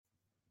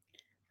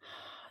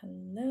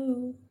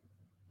Hello.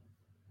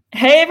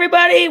 Hey,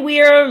 everybody. We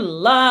are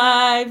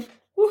live.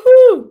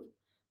 Woohoo.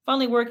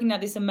 Finally working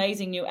out this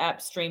amazing new app,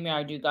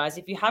 StreamYard, you guys.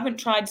 If you haven't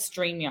tried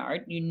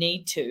StreamYard, you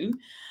need to.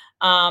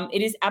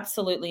 It is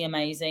absolutely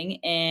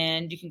amazing,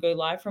 and you can go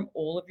live from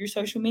all of your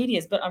social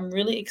medias. But I'm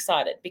really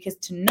excited because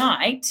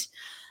tonight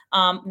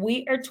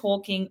we are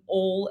talking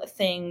all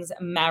things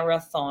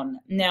marathon.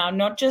 Now,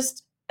 not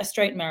just a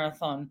straight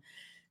marathon.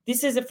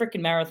 This is a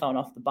freaking marathon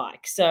off the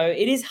bike. So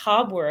it is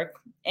hard work.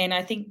 And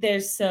I think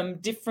there's some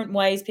different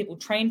ways people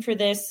train for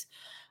this.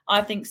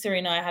 I think Siri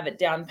and I have it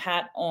down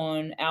pat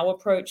on our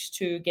approach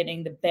to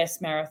getting the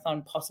best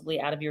marathon possibly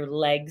out of your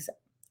legs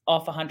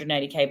off a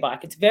 180K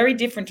bike. It's very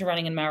different to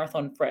running a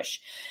marathon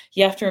fresh.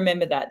 You have to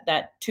remember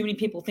that too many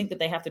people think that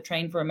they have to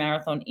train for a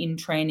marathon in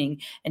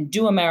training and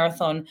do a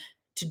marathon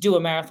to do a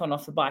marathon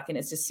off the bike, and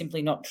it's just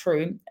simply not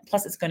true.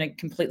 Plus, it's going to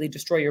completely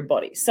destroy your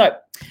body. So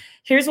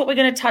here's what we're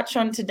going to touch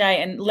on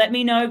today. And let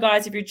me know,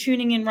 guys, if you're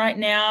tuning in right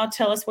now,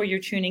 tell us where you're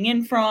tuning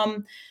in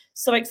from.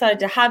 So excited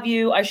to have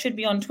you. I should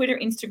be on Twitter,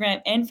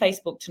 Instagram, and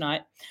Facebook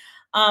tonight.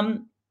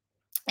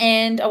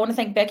 And I want to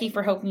thank Becky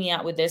for helping me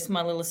out with this.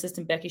 My little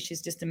assistant, Becky,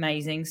 she's just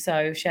amazing.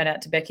 So shout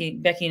out to Becky.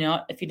 Becky,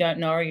 not if you don't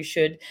know her, you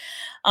should.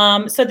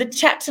 So the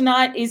chat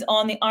tonight is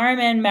on the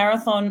Ironman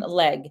Marathon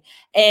Leg.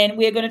 And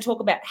we're going to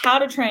talk about how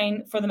to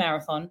train for the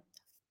marathon,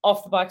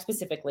 off the bike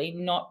specifically,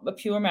 not a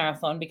pure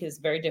marathon because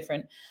it's very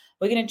different.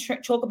 We're going to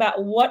talk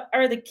about what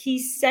are the key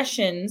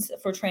sessions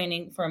for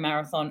training for a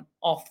marathon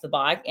off the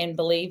bike. And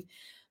believe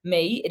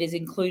me, it is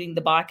including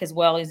the bike as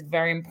well is a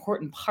very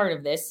important part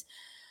of this.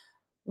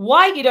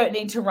 Why you don't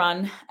need to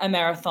run a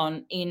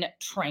marathon in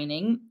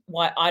training,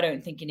 why I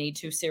don't think you need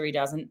to, Siri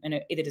doesn't, and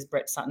either does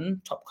Brett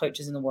Sutton, top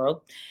coaches in the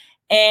world,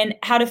 and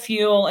how to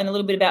fuel, and a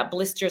little bit about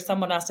blisters.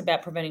 Someone asked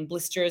about preventing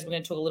blisters. We're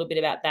going to talk a little bit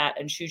about that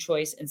and shoe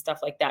choice and stuff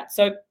like that.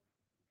 So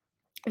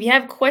if you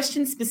have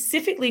questions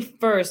specifically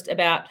first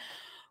about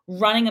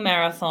running a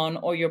marathon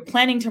or you're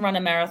planning to run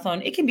a marathon,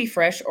 it can be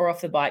fresh or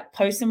off the bike.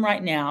 Post them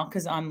right now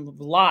because I'm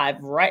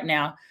live right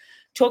now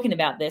talking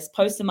about this.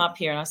 Post them up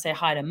here and I'll say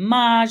hi to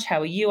Marge. How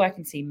are you? I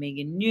can see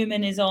Megan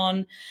Newman is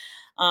on.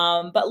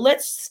 But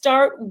let's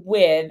start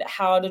with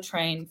how to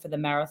train for the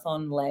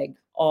marathon leg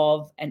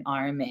of an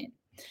Ironman.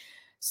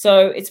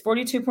 So it's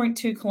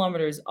 42.2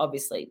 kilometers,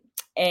 obviously.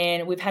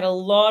 And we've had a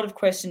lot of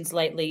questions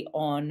lately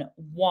on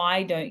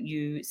why don't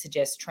you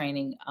suggest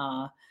training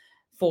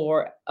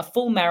for a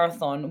full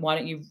marathon? Why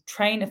don't you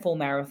train a full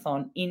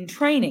marathon in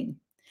training?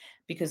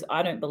 Because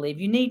I don't believe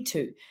you need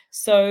to.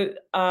 So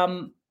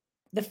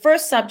the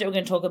first subject we're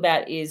going to talk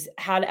about is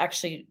how to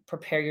actually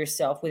prepare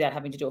yourself without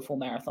having to do a full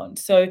marathon.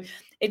 So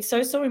it's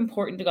so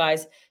important,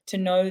 guys, to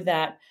know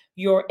that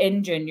your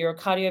engine, your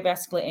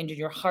cardiovascular engine,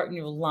 your heart and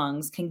your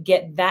lungs can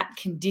get that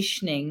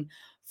conditioning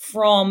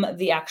from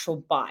the actual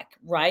bike,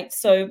 right?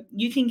 So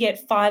you can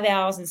get 5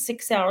 hours and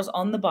 6 hours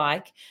on the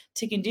bike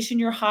to condition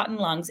your heart and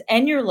lungs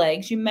and your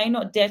legs. You may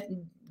not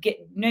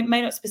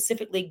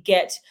specifically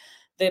get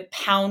the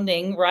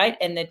pounding, right,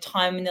 and the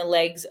time in the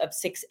legs of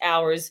 6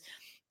 hours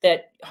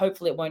that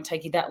hopefully it won't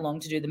take you that long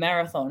to do the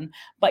marathon,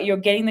 but you're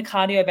getting the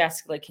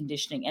cardiovascular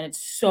conditioning. And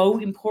it's so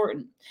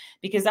important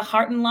because the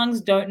heart and lungs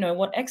don't know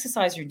what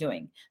exercise you're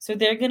doing. So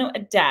they're going to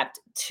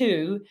adapt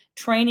to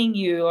training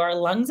your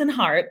lungs and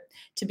heart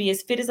to be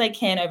as fit as they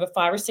can over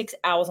 5 or 6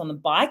 hours on the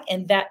bike.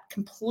 And that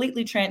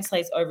completely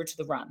translates over to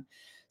the run.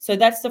 So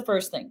that's the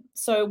first thing.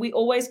 So we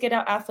always get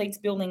our athletes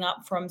building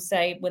up from,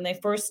 say, when they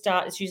first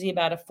start, it's usually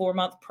about a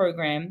 4-month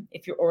program.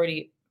 If you're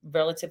already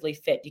relatively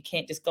fit, you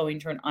can't just go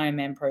into an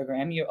Ironman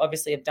program. You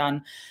obviously have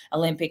done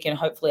Olympic and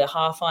hopefully a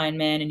half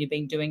Ironman, and you've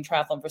been doing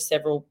triathlon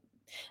for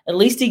at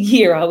least a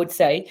year, I would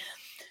say.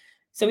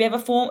 So we have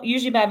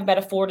usually about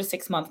a 4 to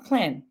 6 month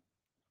plan.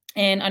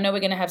 And I know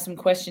we're going to have some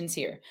questions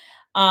here.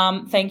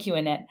 Thank you,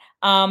 Annette.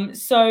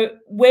 So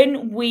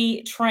when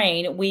we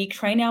train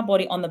our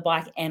body on the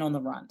bike and on the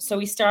run. So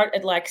we start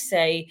at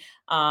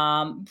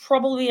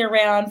probably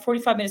around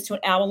 45 minutes to an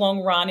hour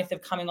long run if they're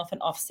coming off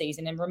an off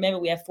season. And remember,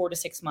 we have 4 to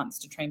 6 months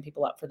to train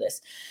people up for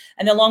this.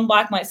 And the long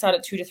bike might start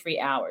at 2 to 3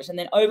 hours. And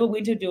then over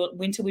winter,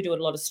 we do a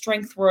lot of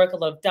strength work, a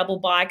lot of double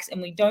bikes,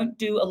 and we don't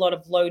do a lot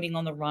of loading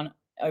on the run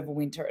over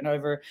winter and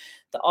over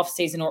the off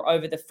season or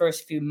over the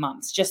first few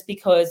months, just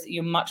because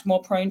you're much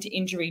more prone to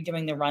injury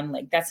doing the run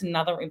leg. That's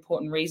another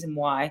important reason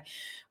why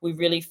we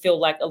really feel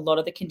like a lot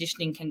of the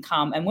conditioning can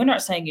come. And we're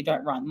not saying you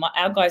don't run.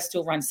 Our guys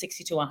still run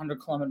 60 to 100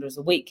 kilometers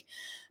a week,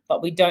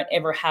 but we don't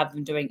ever have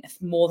them doing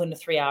more than a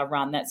 3-hour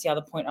run. That's the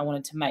other point I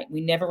wanted to make. We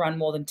never run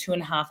more than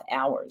 2.5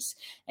 hours.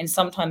 And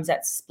sometimes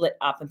that's split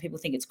up and people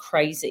think it's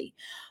crazy.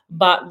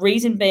 But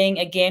reason being,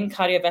 again,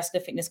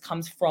 cardiovascular fitness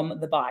comes from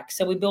the bike.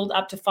 So we build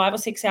up to 5 or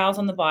 6 hours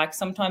on the bike,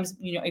 sometimes,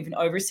 even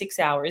over 6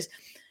 hours.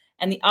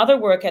 And the other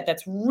workout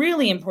that's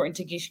really important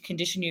to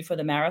condition you for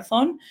the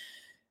marathon,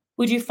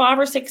 we do 5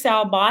 or 6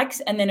 hour bikes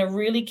and then a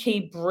really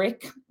key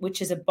brick,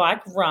 which is a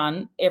bike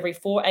run every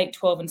 4, 8,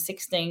 12, and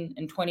 16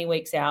 and 20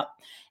 weeks out.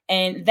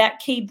 And that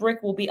key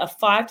brick will be a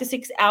 5 to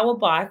 6 hour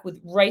bike with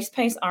race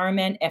pace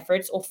Ironman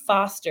efforts or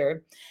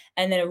faster,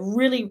 and then a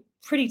really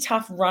pretty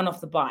tough run off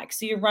the bike.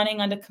 So you're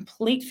running under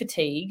complete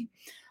fatigue,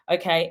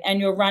 okay, and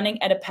you're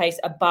running at a pace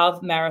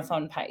above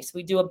marathon pace.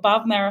 We do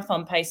above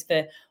marathon pace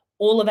for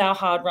all of our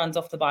hard runs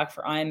off the bike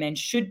for Ironman.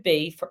 Should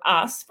be for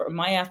us, for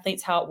my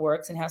athletes, how it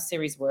works and how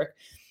series work.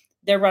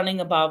 You're running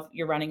above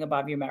your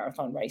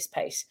marathon race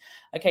pace.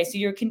 Okay, so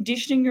you're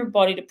conditioning your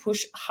body to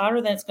push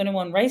harder than it's going to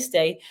on race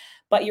day,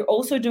 but you're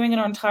also doing it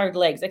on tired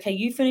legs. Okay,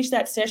 you finish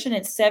that session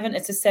at 7,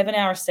 it's a 7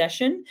 hour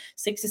session,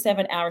 6 to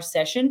 7 hour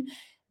session.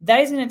 That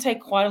is going to take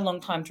quite a long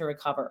time to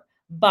recover.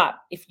 But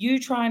if you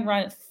try and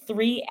run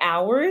 3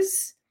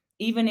 hours,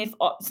 even if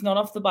it's not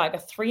off the bike, a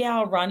 3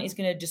 hour run is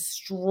going to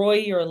destroy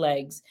your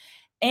legs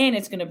and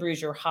it's going to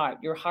bruise your heart.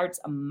 Your heart's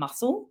a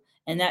muscle,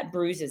 and that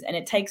bruises. And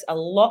it takes a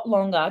lot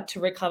longer to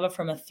recover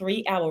from a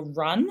 3 hour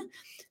run.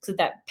 So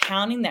that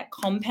pounding, that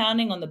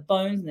compounding on the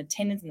bones and the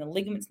tendons and the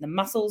ligaments and the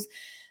muscles,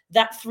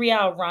 that 3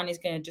 hour run is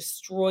going to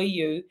destroy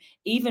you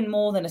even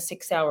more than a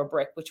 6 hour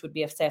brick, which would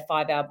be, say, a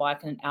 5 hour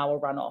bike and an hour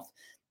run off,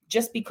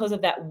 just because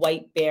of that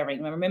weight bearing.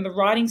 And remember,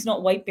 riding's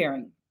not weight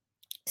bearing.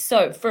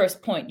 So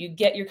first point, you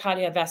get your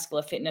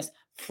cardiovascular fitness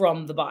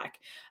from the bike,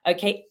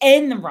 okay,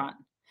 and the run.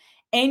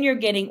 And you're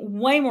getting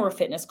way more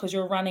fitness because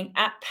you're running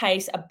at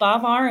pace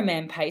above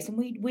Ironman pace. And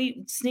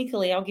we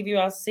sneakily, I'll give you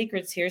our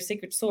secrets here,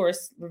 secret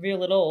source,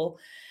 reveal it all.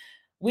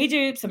 We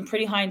do some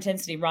pretty high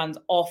intensity runs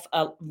off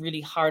a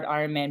really hard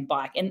Ironman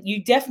bike. And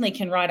you definitely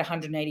can ride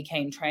 180K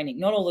in training,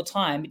 not all the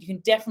time, but you can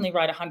definitely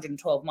ride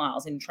 112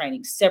 miles in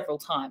training several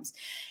times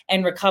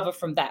and recover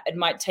from that. It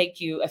might take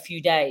you a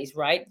few days,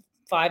 right?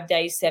 5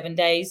 days, 7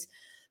 days.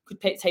 Could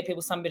take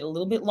people some bit a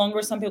little bit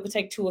longer. Some people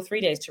take 2 or 3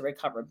 days to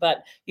recover,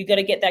 but you got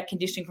to get that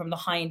conditioning from the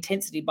high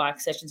intensity bike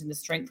sessions and the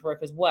strength work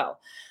as well.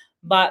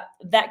 But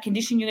that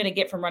conditioning you're going to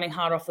get from running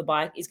hard off the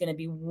bike is going to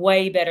be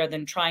way better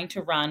than trying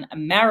to run a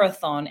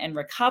marathon and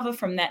recover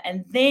from that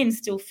and then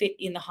still fit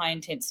in the high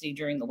intensity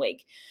during the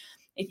week.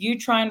 If you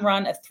try and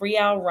run a 3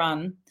 hour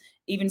run,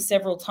 even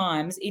several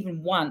times,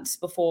 even once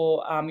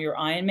before your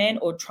Ironman,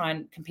 or try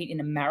and compete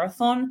in a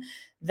marathon,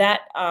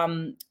 that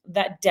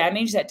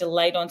damage, that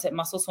delayed onset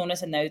muscle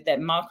soreness and that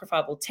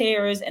microfibril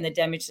tears and the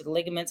damage to the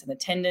ligaments and the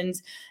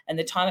tendons and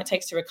the time it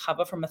takes to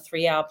recover from a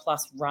 3 hour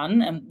plus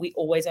run, and we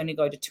always only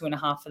go to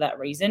 2.5 for that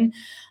reason,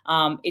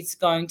 it's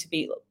going to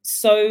be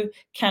so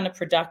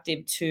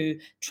counterproductive to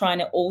trying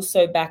to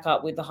also back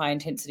up with the high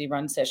intensity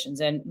run sessions.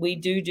 And we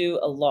do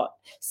a lot.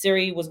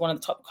 Siri was one of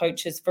the top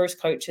coaches,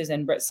 first coaches,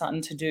 and Brett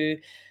Sutton to do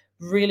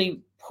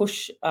really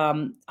push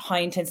high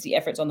intensity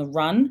efforts on the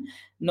run,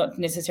 not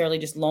necessarily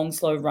just long,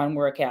 slow run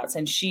workouts.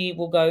 And she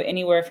will go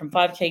anywhere from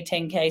 5K,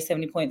 10K,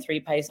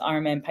 70.3 pace,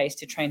 Ironman pace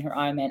to train her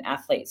Ironman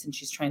athletes. And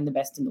she's trained the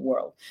best in the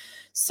world.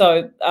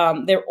 So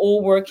they're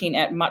all working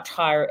at much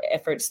higher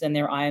efforts than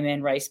their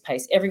Ironman race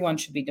pace. Everyone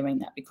should be doing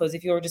that, because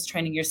if you're just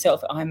training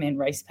yourself at Ironman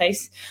race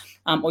pace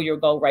or your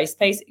goal race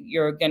pace,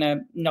 you're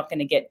not going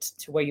to get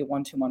to where you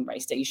want to on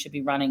race day. You should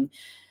be running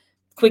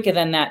quicker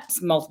than that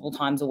multiple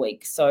times a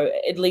week. So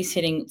at least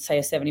hitting, say,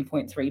 a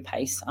 70.3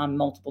 pace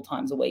multiple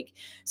times a week.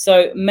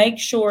 So make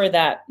sure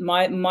that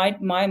my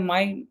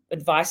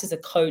advice as a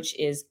coach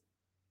is,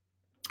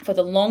 for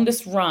the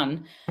longest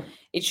run,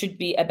 it should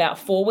be about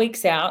 4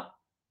 weeks out,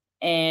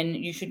 and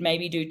you should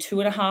maybe do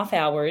 2.5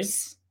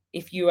 hours.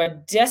 If you are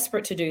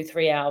desperate to do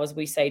 3 hours,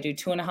 we say do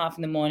 2.5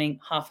 in the morning,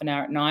 half an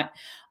hour at night.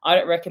 I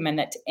don't recommend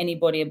that to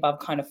anybody above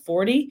kind of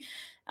 40.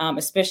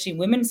 Especially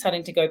women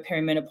starting to go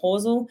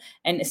perimenopausal,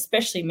 and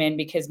especially men,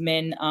 because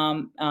men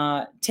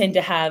tend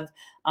to have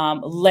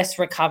less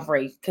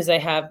recovery because they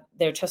have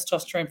their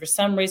testosterone for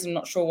some reason. I'm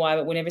not sure why,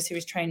 but whenever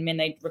series trained men,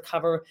 they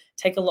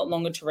take a lot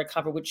longer to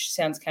recover, which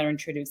sounds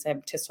counterintuitive because they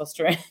have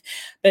testosterone,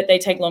 but they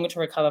take longer to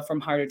recover from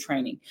harder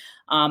training.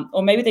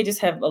 Or maybe they just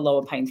have a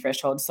lower pain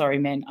threshold. Sorry,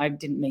 men, I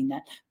didn't mean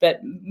that.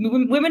 But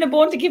women are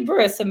born to give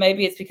birth, so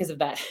maybe it's because of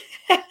that.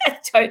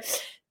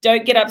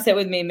 Don't get upset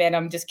with me, man.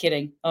 I'm just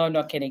kidding. Oh,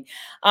 not kidding.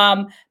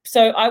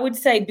 So I would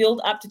say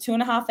build up to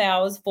 2.5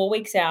 hours, 4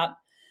 weeks out.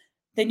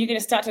 Then you're going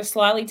to start to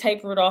slightly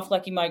taper it off.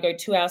 Like you might go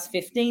 2 hours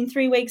 15,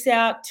 3 weeks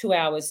out, 2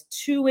 hours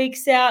 2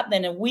 weeks out,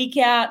 then a week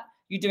out.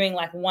 You're doing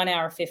like 1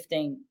 hour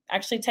 15.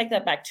 Actually, take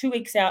that back. 2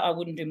 weeks out, I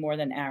wouldn't do more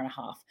than an hour and a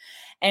half.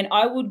 And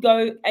I would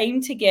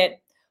aim to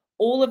get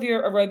all of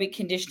your aerobic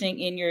conditioning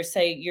in your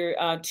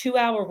 2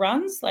 hour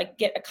runs. Like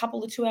get a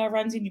couple of 2 hour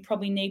runs in. You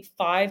probably need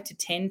 5 to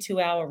 10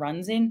 2 hour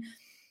runs in.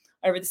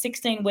 Over the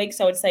 16 weeks,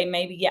 I would say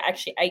maybe,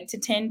 actually 8 to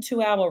 10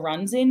 2 hour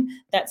runs in.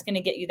 That's going to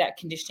get you that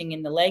conditioning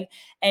in the leg.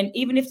 And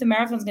even if the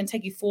marathon is going to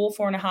take you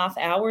 4.5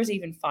 hours,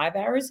 even 5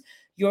 hours,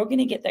 you're going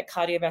to get that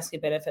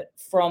cardiovascular benefit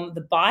from the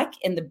bike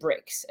and the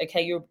bricks.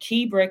 Okay, your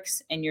key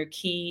bricks and your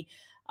key,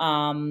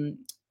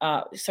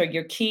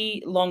 your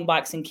key long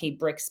bikes and key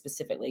bricks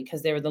specifically,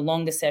 because they're the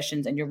longer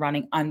sessions and you're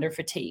running under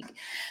fatigue.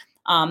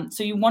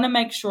 So you want to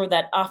make sure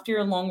that after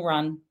your long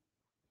run,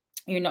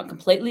 you're not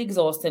completely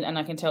exhausted. And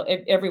I can tell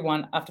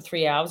everyone after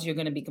 3 hours, you're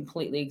going to be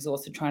completely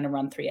exhausted trying to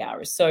run 3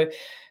 hours. So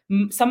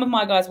some of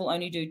my guys will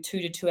only do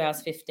 2 to 2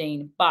 hours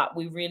 15, but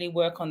we really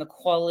work on the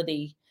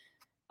quality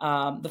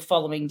the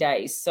following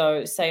days.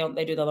 So say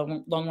they do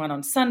the long run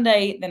on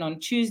Sunday, then on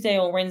Tuesday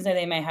or Wednesday,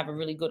 they may have a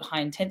really good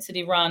high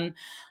intensity run,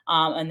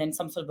 and then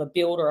some sort of a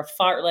build or a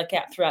fartlek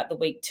out throughout the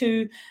week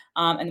too.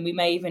 And we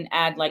may even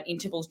add like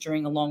intervals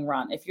during a long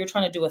run. If you're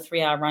trying to do a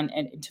 3-hour run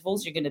and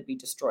intervals, you're going to be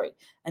destroyed.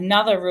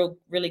 Another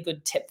really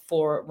good tip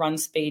for run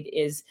speed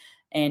is,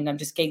 and I'm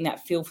just getting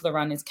that feel for the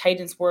run, is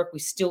cadence work. We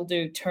still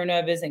do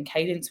turnovers and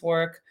cadence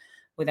work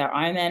with our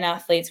Ironman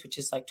athletes, which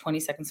is like 20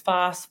 seconds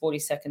fast, 40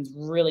 seconds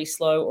really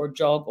slow, or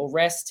jog or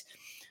rest.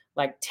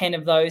 Like 10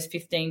 of those,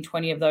 15,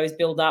 20 of those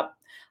build up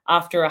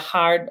after a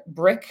hard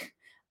brick,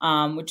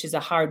 which is a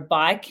hard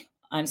bike,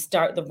 and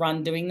start the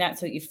run doing that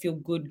so that you feel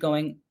good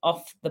going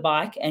off the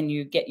bike and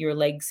you get your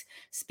legs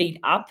speed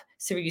up.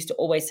 Siri used to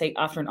always say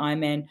after an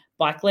Ironman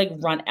bike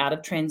leg, run out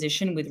of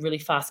transition with really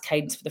fast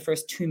cadence for the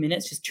first 2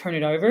 minutes, just turn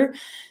it over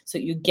so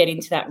you get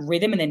into that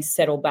rhythm and then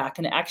settle back.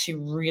 And it actually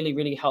really,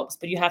 really helps,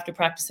 but you have to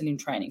practice it in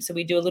training. So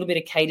we do a little bit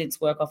of cadence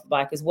work off the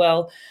bike as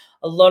well.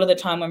 A lot of the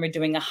time when we're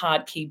doing a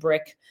hard key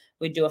brick,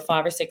 we do a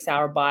 5 or 6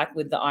 hour bike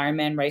with the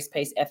Ironman race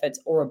pace efforts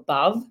or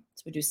above.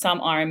 So we do some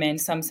Ironman,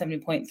 some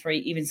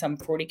 70.3, even some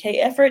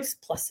 40K efforts,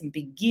 plus some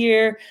big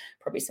gear,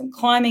 probably some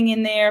climbing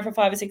in there for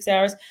 5 or 6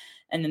 hours.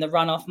 And then the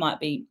runoff might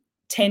be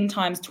 10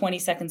 times 20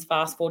 seconds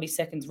fast, 40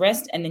 seconds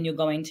rest. And then you're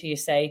going to,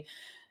 say,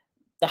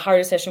 the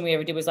hardest session we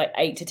ever did was like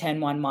 8 to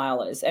 10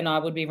 1-milers. And I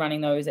would be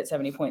running those at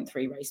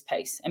 70.3 race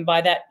pace. And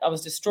by that, I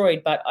was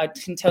destroyed. But I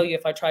can tell you,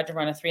 if I tried to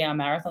run a 3-hour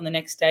marathon the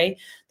next day,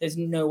 there's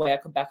no way I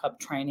could back up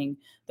training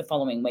the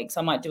following week.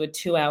 So I might do a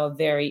 2-hour,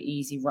 very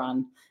easy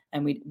run.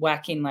 And we'd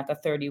whack in like a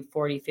 30,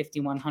 40, 50,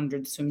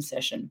 100 swim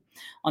session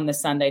on the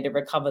Sunday to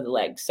recover the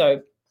leg.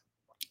 So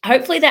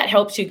hopefully that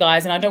helps you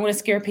guys. And I don't want to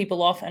scare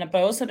people off. But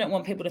I also don't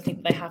want people to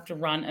think they have to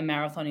run a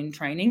marathon in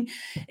training.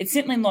 It's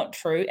simply not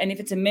true. And if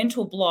it's a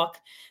mental block,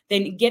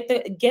 then get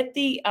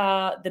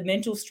the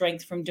mental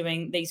strength from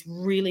doing these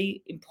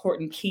really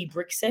important key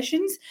brick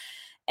sessions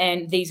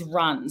and these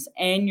runs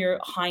and your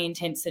high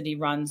intensity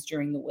runs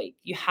during the week.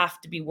 You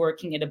have to be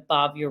working at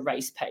above your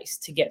race pace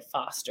to get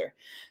faster.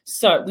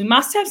 So we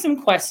must have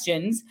some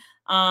questions,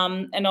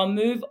 and I'll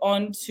move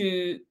on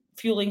to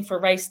fueling for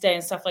race day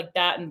and stuff like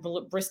that, and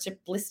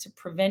blister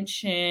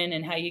prevention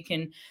and how you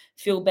can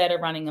feel better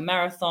running a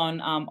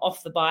marathon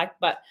off the bike.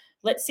 But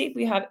let's see if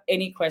we have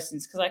any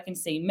questions, because I can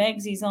see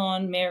Megsy's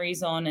on,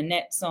 Mary's on,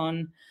 Annette's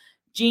on,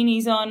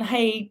 Jeannie's on.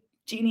 Hey,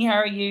 Jeannie, how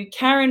are you?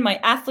 Karen, my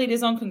athlete,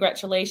 is on.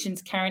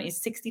 Congratulations. Karen is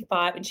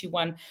 65 and she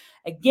won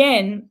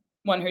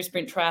her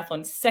sprint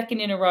triathlon, second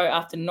in a row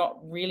after not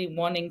really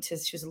wanting to.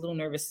 She was a little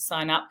nervous to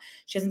sign up.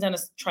 She hasn't done a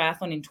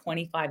triathlon in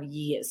 25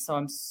 years. So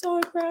I'm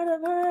so proud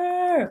of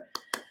her.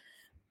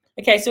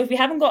 Okay, so if you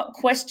haven't got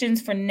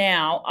questions for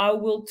now, I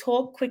will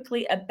talk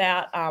quickly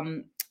about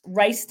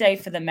race day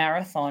for the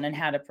marathon and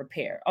how to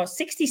prepare. Oh,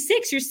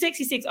 66, you're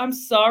 66. I'm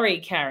sorry,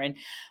 Karen.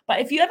 But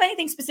if you have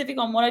anything specific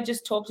on what I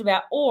just talked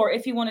about, or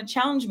if you want to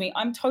challenge me,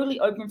 I'm totally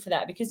open for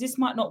that, because this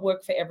might not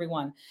work for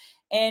everyone.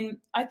 And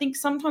I think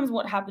sometimes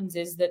what happens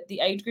is that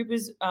the age group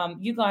is,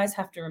 you guys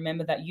have to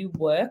remember that you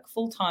work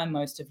full time,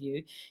 most of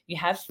you. You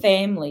have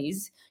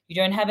families. You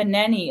don't have a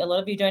nanny. A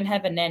lot of you don't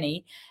have a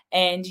nanny.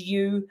 And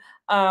you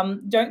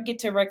don't get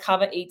to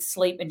recover, eat,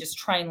 sleep, and just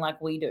train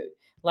like we do,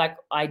 like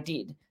I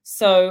did.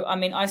 So, I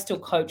mean, I still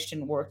coached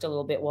and worked a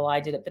little bit while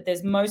I did it, but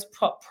there's most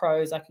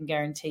pros, I can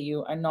guarantee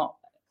you, are not,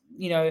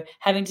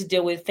 having to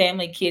deal with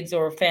family, kids,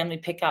 or family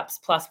pickups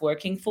plus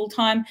working full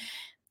time.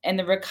 And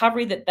the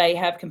recovery that they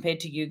have compared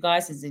to you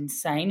guys is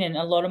insane. And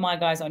a lot of my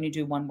guys only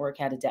do 1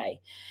 workout a day,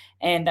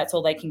 and that's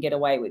all they can get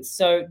away with.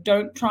 So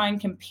don't try and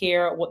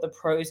compare what the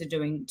pros are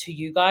doing to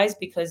you guys,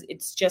 because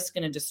it's just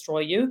going to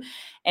destroy you,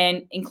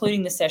 and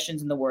including the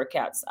sessions and the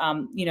workouts.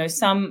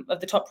 Some of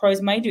the top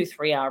pros may do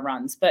 3-hour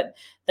runs, but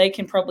they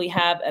can probably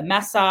have a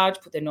massage,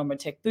 put their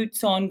Normatec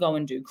boots on, go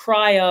and do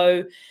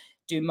cryo,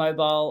 do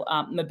mobile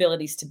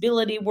mobility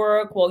stability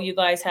work, while you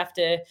guys have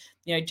to,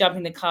 jump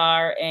in the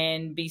car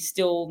and be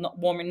still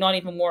not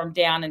even warm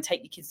down, and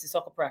take your kids to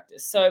soccer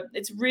practice. So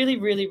it's really,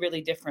 really,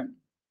 really different.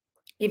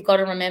 You've got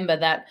to remember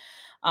that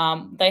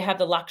they have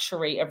the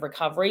luxury of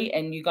recovery,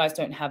 and you guys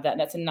don't have that. And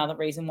that's another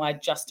reason why I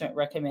just don't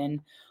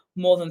recommend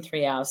more than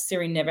 3 hours.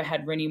 Siri never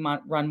had Rennie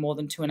run more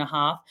than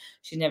 2.5.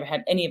 She's never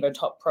had any of her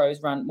top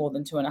pros run more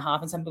than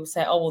 2.5. And some people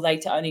say, oh, well, they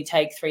only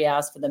take 3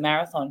 hours for the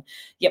marathon.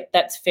 Yep,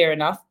 that's fair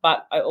enough.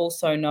 But I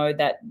also know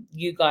that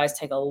you guys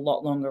take a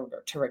lot longer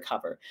to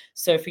recover.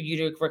 So for you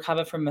to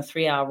recover from a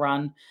 3-hour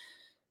run,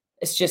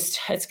 it's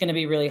going to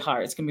be really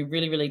hard. It's going to be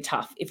really, really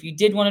tough. If you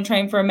did want to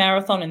train for a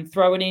marathon and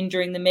throw it in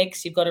during the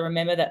mix, you've got to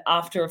remember that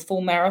after a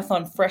full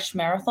marathon, fresh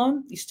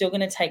marathon, you're still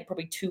going to take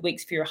probably 2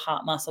 weeks for your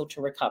heart muscle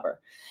to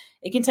recover.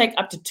 It can take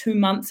up to 2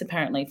 months,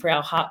 apparently, for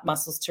our heart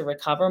muscles to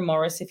recover.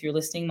 Morris, if you're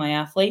listening, my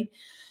athlete,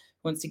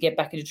 wants to get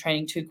back into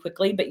training too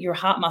quickly, but your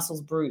heart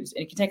muscle's bruised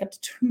and it can take up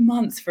to 2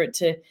 months for it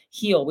to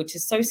heal, which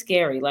is so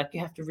scary. Like, you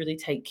have to really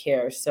take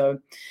care. So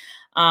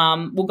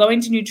we'll go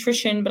into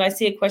nutrition, but I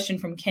see a question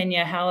from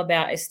Kenya. How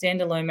about a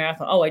standalone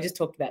marathon? Oh, I just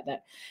talked about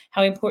that.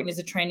 How important is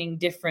the training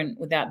different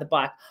without the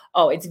bike?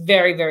 Oh, it's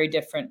very, very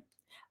different.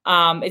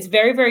 It's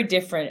very, very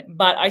different,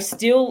 but I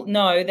still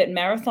know that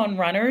marathon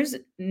runners,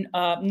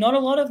 not a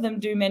lot of them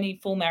do many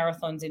full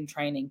marathons in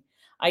training.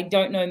 I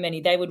don't know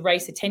many. They would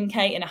race a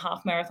 10K and a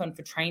half marathon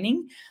for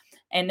training,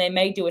 and they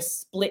may do a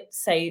split,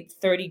 say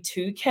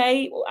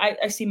 32K.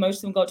 I see most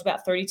of them go to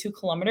about 32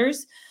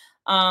 kilometers.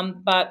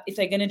 But if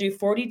they're going to do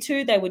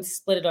 42, they would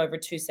split it over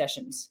 2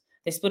 sessions.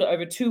 They split it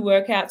over 2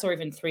 workouts or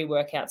even 3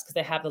 workouts because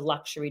they have the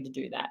luxury to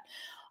do that.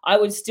 I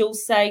would still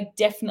say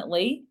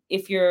definitely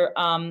if you're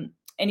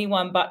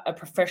anyone but a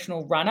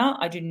professional runner,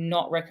 I do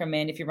not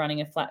recommend, if you're running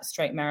a flat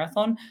straight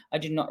marathon, I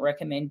do not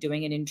recommend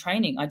doing it in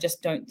training. I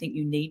just don't think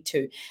you need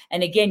to.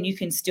 And again, you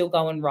can still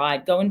go and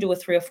ride, go and do a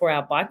 3 or 4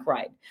 hour bike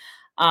ride.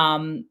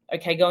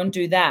 Okay, go and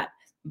do that.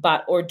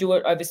 But, or do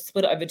it over,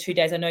 split it over 2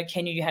 days. I know,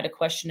 Kenya, you had a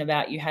question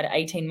about, you had an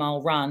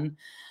 18-mile run,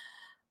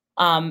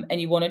 and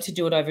you wanted to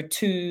do it over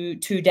two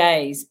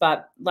days.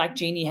 But like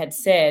Jeannie had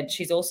said,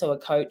 she's also a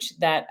coach,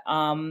 that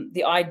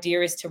the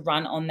idea is to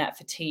run on that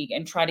fatigue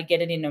and try to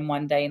get it in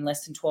one day in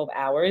less than 12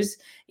 hours,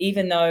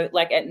 even though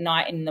like at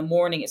night and in the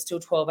morning, it's still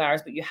 12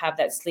 hours, but you have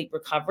that sleep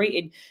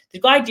recovery.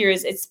 The idea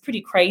is, it's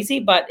pretty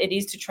crazy, but it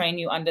is to train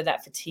you under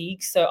that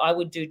fatigue. So I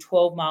would do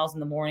 12 miles in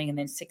the morning and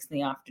then 6 in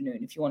the afternoon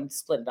if you wanted to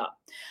split it up.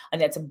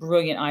 And that's a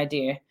brilliant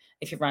idea.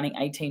 If you're running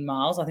 18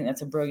 miles, I think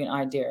that's a brilliant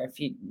idea. If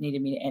you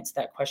needed me to answer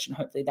that question,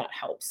 hopefully that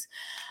helps.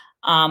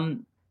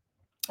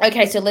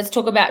 Okay, so let's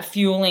talk about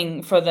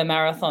fueling for the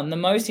marathon. The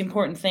most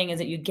important thing is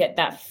that you get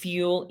that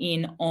fuel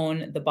in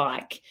on the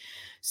bike.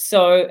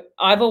 So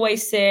I've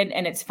always said,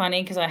 and it's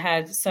funny because I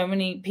had so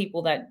many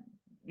people that,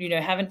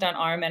 haven't done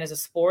Ironman as a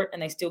sport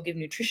and they still give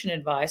nutrition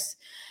advice.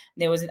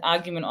 There was an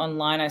argument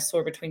online I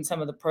saw between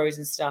some of the pros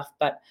and stuff,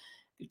 but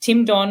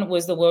Tim Don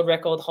was the world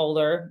record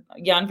holder.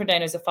 Jan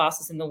Frodeno is the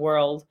fastest in the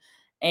world.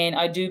 And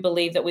I do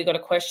believe that we got a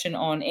question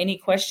on any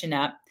question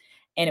app,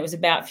 and it was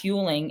about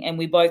fueling. And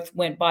we both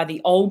went by the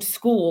old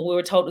school. We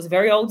were told it was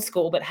very old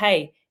school, but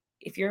hey,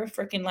 if you're a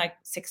freaking like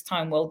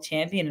 6-time world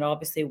champion, it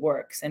obviously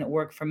works. And it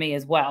worked for me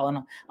as well. And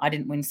I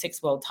didn't win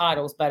 6 world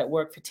titles, but it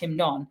worked for Tim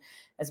Don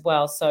as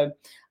well. So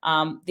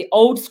the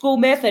old school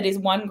method is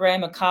 1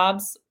 gram of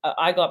carbs.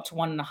 I go up to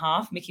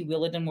 1.5. Mickey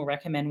Willardon will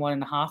recommend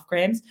 1.5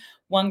 grams,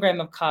 1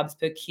 gram of carbs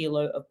per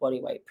kilo of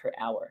body weight per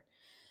hour.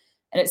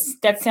 And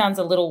that sounds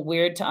a little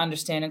weird to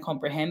understand and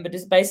comprehend, but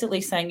it's basically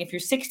saying if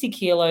you're 60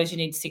 kilos, you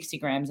need 60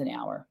 grams an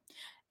hour.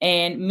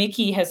 And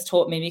Mickey has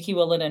taught me, Mickey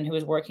Willardon,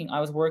 I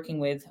was working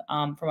with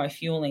for my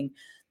fueling,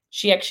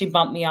 she actually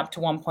bumped me up to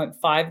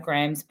 1.5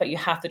 grams, but you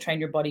have to train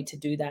your body to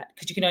do that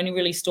because you can only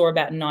really store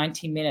about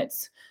 90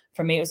 minutes.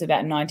 For me, it was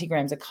about 90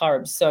 grams of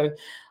carbs. So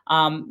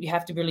you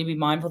have to really be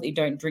mindful that you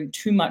don't drink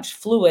too much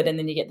fluid and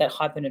then you get that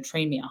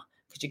hyponatremia,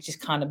 because you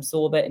just can't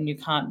absorb it and you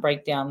can't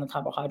break down the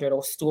carbohydrate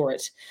or store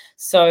it.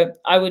 So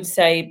I would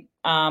say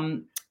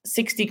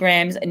 60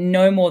 grams and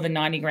no more than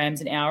 90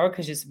 grams an hour,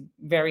 because it's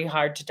very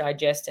hard to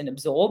digest and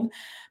absorb.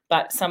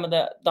 But some of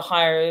the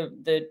higher,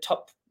 the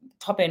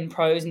top end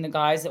pros and the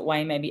guys that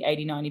weigh maybe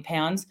 80, 90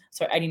 pounds,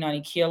 so 80,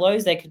 90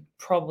 kilos, they could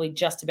probably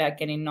just about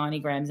get in 90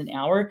 grams an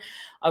hour.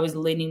 I was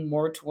leaning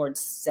more towards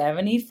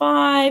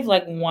 75,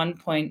 like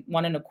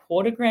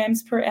 1.125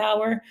 grams per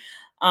hour.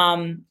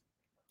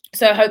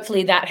 So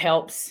hopefully that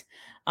helps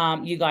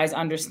you guys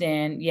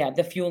understand.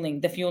 The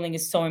fueling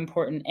is so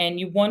important, and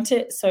you want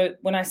it. So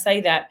when I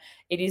say that,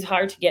 it is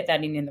hard to get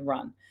that in the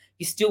run.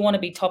 You still want to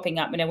be topping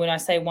up. And when I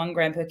say 1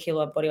 gram per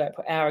kilo of body weight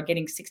per hour,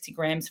 getting 60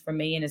 grams for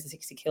me, and as a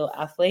 60 kilo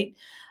athlete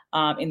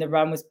in the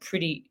run, was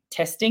pretty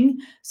testing.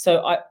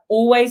 So I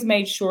always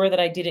made sure that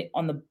I did it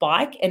on the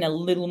bike and a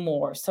little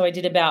more. So I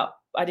did about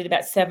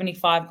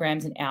 75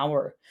 grams an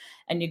hour.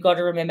 And you got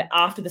to remember,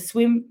 after the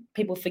swim,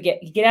 people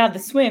forget, you get out of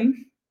the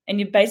swim and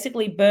you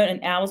basically burn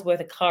an hour's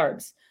worth of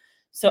carbs.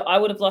 So I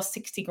would have lost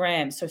 60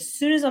 grams. So as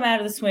soon as I'm out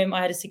of the swim,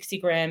 I had a 60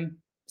 gram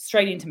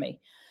straight into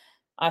me.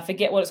 I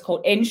forget what it's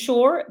called,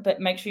 Ensure, but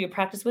make sure you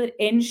practice with it.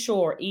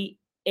 Ensure,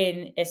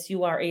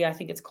 Ensure, I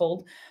think it's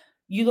called.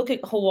 You look at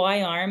Hawaii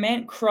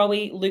Ironman, Crowe,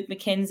 Luke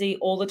McKenzie,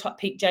 all the top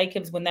Pete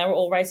Jacobs, when they were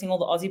all racing, all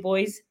the Aussie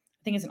boys,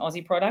 I think it's an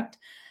Aussie product,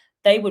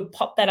 they would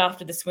pop that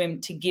after the swim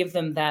to give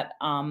them that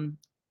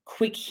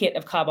quick hit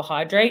of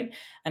carbohydrate.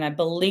 And I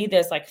believe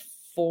there's like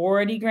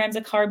 40 grams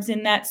of carbs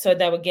in that. So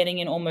they were getting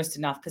in almost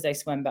enough because they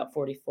swam about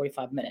 40,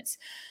 45 minutes.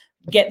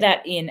 Get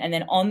that in. And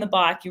then on the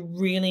bike, you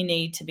really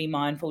need to be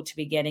mindful to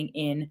be getting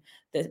in.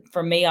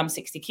 For me, I'm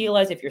 60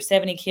 kilos. If you're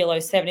 70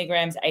 kilos, 70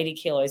 grams, 80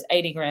 kilos,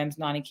 80 grams,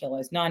 90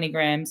 kilos, 90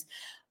 grams.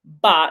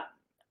 But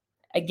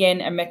again,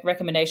 a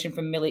recommendation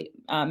from Mickey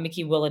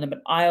Willardon,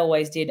 but I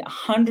always did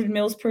 100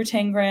 mils per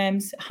 10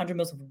 grams, 100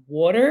 mils of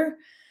water,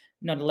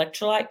 not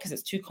electrolyte, because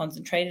it's too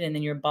concentrated, and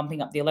then you're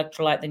bumping up the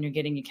electrolyte, then you're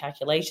getting your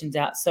calculations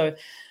out. So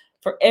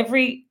for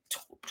every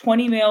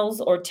 20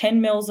 mils or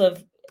 10 mils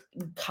of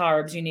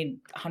carbs, you need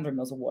 100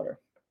 mils of water.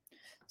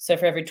 So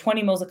for every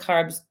 20 mils of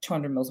carbs,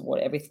 200 mils of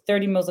water. Every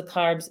 30 mils of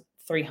carbs,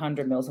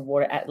 300 mils of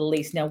water at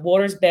least. Now,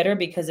 water is better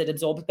because it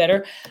absorbs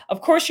better.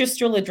 Of course, you're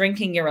still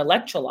drinking your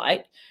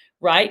electrolyte,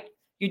 right?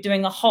 You're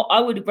doing I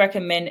would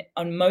recommend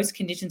on most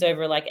conditions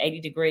over like 80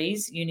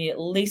 degrees, you need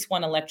at least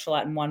one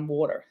electrolyte and one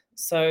water.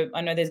 So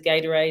I know there's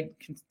Gatorade,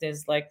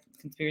 there's like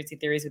conspiracy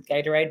theories with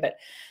Gatorade, but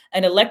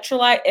an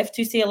electrolyte,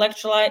 F2C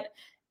electrolyte,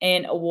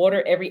 and a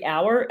water every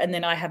hour. And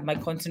then I have my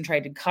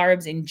concentrated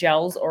carbs in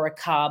gels or a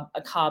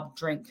carb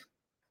drink.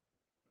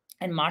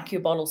 And mark your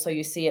bottle so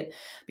you see it,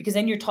 because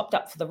then you're topped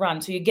up for the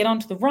run. So you get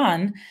onto the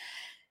run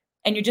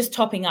and you're just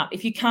topping up.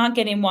 If you can't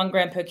get in 1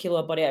 gram per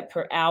kilo of body weight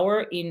per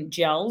hour in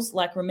gels,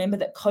 like remember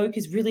that Coke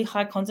is really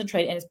high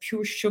concentrate and it's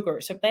pure sugar.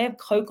 So if they have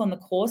Coke on the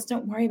course,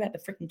 don't worry about the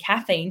freaking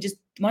caffeine. Just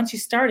once you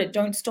start it,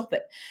 don't stop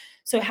it.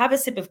 So have a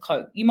sip of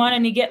Coke. You might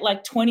only get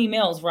like 20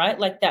 mils, right?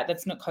 Like that.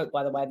 That's not Coke,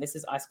 by the way. This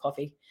is iced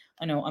coffee.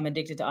 I know I'm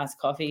addicted to iced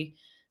coffee.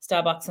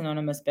 Starbucks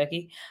Anonymous,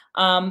 Becky.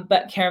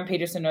 But Karen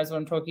Peterson knows what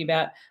I'm talking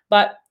about.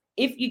 But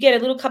if you get a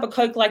little cup of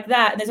Coke like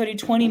that and there's only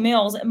 20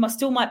 mils, it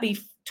still might be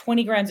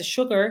 20 grams of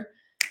sugar.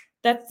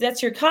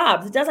 That's your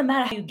carbs. It doesn't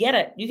matter how you get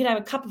it. You can have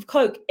a cup of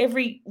Coke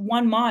every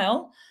 1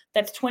 mile.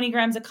 That's 20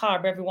 grams of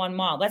carb every 1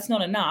 mile. That's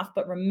not enough,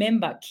 but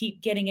remember,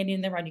 keep getting it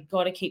in the run. You've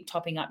got to keep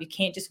topping up. You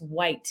can't just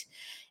wait.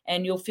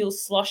 And you'll feel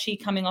sloshy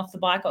coming off the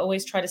bike. I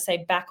always try to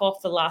say back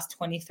off the last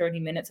 20, 30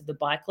 minutes of the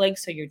bike leg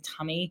so your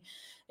tummy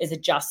is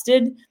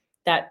adjusted.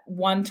 That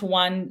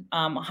 1-to-1,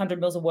 100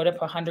 mils of water per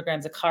 100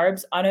 grams of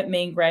carbs. I don't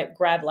mean grab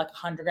like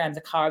 100 grams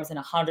of carbs and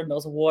 100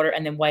 mils of water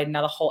and then wait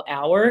another whole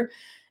hour.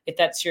 If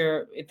that's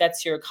your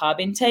carb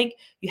intake,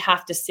 you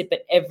have to sip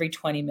it every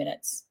 20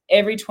 minutes,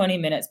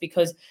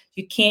 because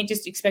you can't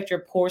just expect your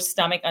poor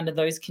stomach under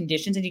those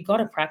conditions, and you've got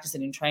to practice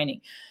it in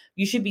training.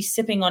 You should be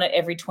sipping on it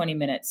every 20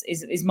 minutes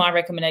is my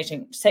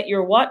recommendation. Set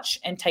your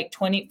watch and take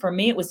 20. For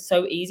me, it was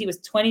so easy. It was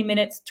 20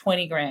 minutes,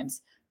 20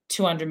 grams,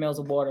 200 mils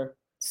of water.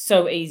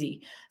 So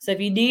easy. So if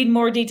you need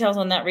more details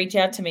on that, reach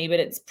out to me, but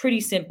it's pretty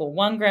simple.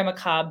 1 gram of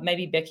carb,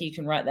 maybe Becky, you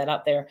can write that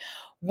up there.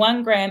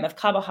 1 gram of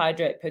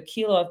carbohydrate per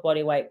kilo of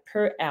body weight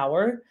per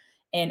hour,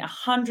 and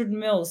 100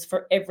 mils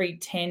for every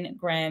 10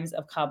 grams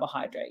of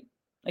carbohydrate.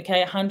 Okay,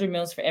 100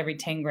 mils for every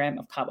 10 gram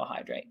of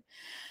carbohydrate.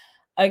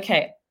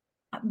 Okay,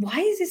 why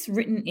is this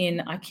written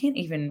in?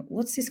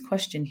 What's this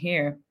question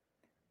here?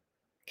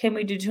 Can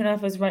we do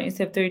 2.5 hours running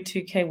instead of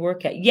 32K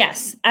workout?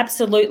 Yes,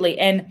 absolutely.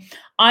 And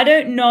I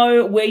don't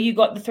know where you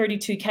got the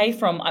 32K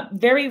from.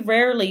 Very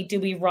rarely do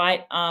we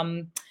write,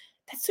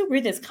 that's so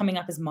weird that's coming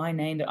up as my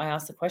name that I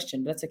asked the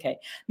question, but that's okay.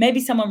 Maybe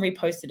someone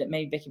reposted it.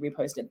 Maybe Becky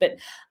reposted it. But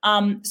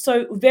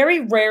so very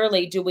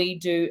rarely do we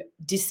do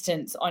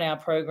distance on our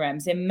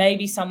programs. There may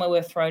be somewhere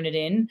we've thrown it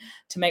in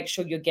to make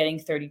sure you're getting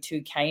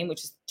 32K,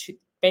 which is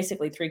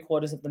basically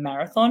 3/4 of the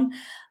marathon.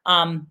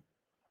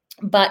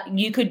 But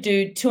you could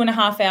do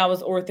 2.5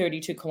 hours or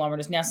 32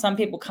 kilometers. Now, some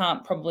people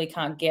probably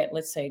can't get,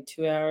 let's say,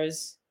 2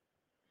 hours.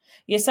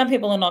 Yeah, some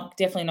people are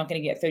definitely not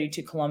going to get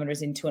 32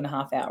 kilometers in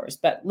 2.5 hours.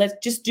 But let's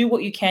just do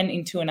what you can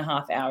in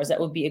 2.5 hours. That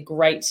would be a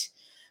great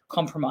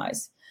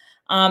compromise.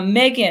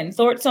 Megan,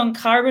 thoughts on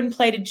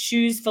carbon-plated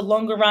shoes for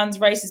longer runs,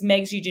 races?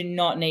 Megs, you do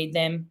not need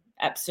them.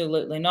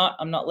 Absolutely not.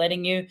 I'm not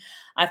letting you.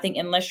 I think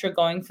unless you're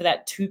going for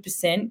that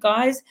 2%,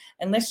 guys,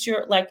 unless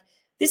you're like,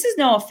 this is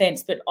no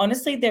offense, but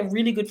honestly, they're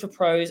really good for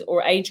pros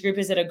or age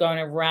groupers that are going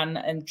to run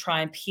and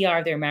try and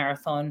PR their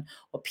marathon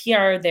or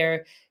PR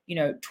their,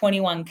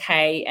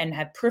 21K and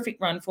have perfect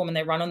run form and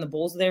they run on the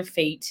balls of their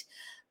feet.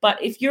 But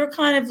if you're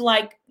kind of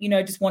like,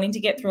 just wanting to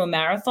get through a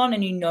marathon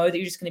and that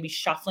you're just going to be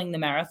shuffling the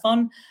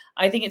marathon,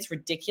 I think it's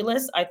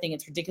ridiculous. I think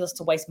it's ridiculous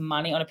to waste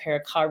money on a pair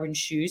of carbon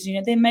shoes.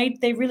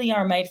 They really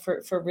are made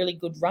for really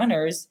good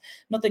runners.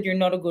 Not that you're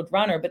not a good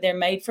runner, but they're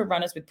made for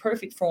runners with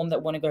perfect form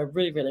that want to go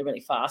really, really,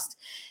 really fast.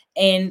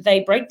 And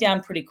they break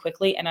down pretty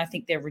quickly, and I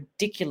think they're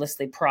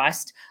ridiculously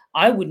priced.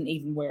 I wouldn't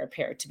even wear a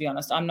pair, to be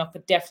honest. I'm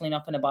definitely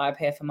not going to buy a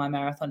pair for my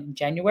marathon in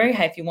January.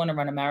 Hey, if you want to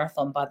run a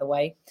marathon, by the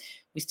way,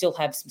 we still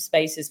have some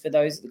spaces for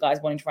those guys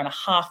wanting to run a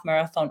half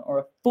marathon or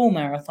a full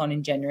marathon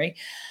in January.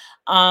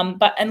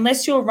 But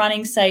unless you're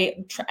running,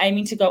 say,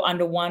 aiming to go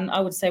under I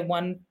would say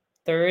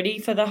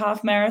 1:30 for the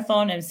half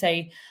marathon and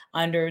say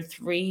under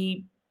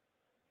 3:15,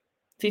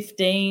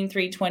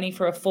 3:20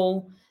 for a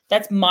full.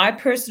 That's my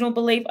personal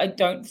belief. I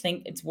don't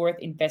think it's worth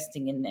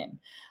investing in them.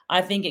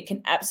 I think it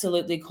can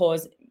absolutely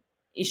cause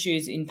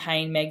issues in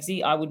pain,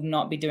 Megsy. I would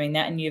not be doing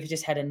that. And you've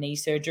just had a knee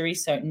surgery,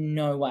 so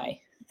no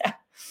way.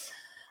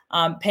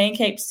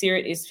 Pancake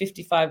syrup is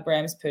 55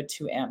 grams per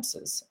 2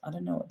 ounces. I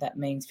don't know what that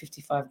means,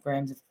 55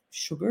 grams of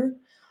sugar.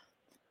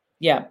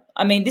 Yeah,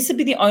 I mean, this would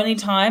be the only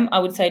time I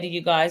would say to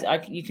you guys,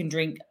 you can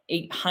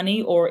eat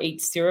honey or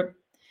eat syrup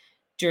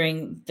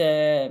during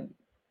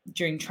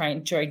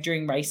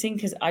racing,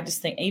 because I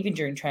just think even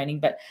during training,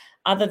 but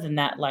other than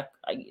that, like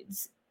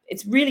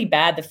it's really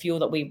bad, the fuel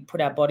that we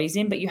put our bodies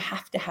in, but you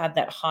have to have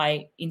that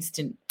high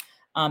instant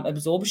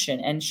absorption,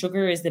 and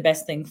sugar is the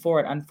best thing for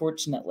it,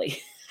 unfortunately.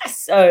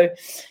 So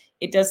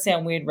it does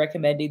sound weird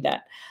recommending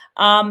that.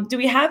 Do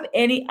we have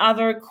any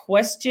other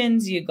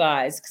questions, you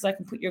guys? Because I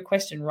can put your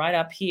question right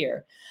up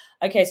here.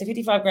 Okay, so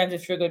 55 grams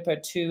of sugar per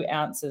 2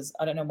 ounces.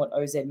 I don't know what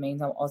OZ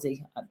means. I'm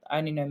Aussie. I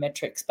only know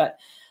metrics, but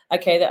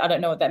okay, I don't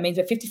know what that means.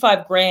 But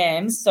 55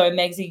 grams, so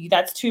Megsy,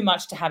 that's too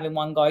much to have in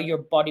one go. Your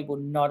body will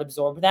not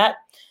absorb that.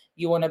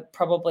 You want to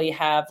probably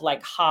have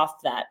like half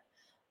that.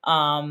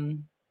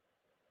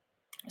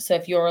 So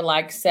if you're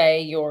like,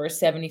 say you're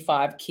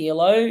 75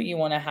 kilo, you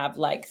want to have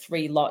like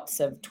 3 lots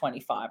of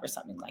 25 or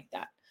something like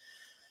that.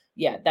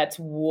 Yeah, that's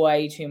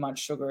way too much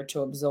sugar to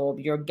absorb.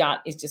 Your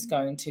gut is just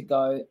going to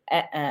go,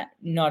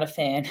 not a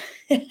fan.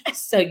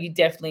 So you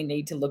definitely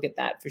need to look at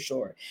that for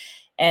sure.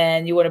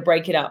 And you want to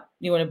break it up.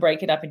 You want to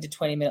break it up into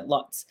 20-minute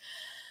lots.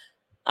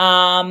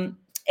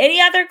 Any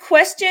other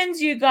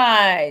questions, you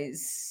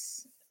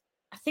guys?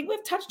 I think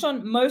we've touched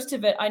on most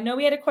of it. I know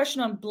we had a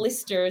question on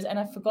blisters, and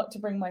I forgot to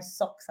bring my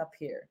socks up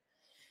here.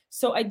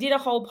 So I did a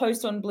whole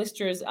post on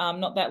blisters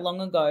not that long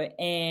ago,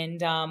 and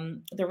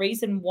the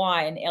reason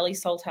why, and Ellie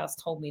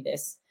Salthouse told me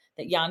this,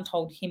 that Jan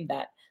told him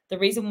that, the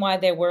reason why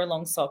they wear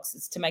long socks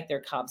is to make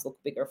their calves look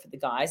bigger for the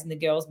guys, and the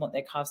girls want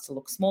their calves to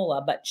look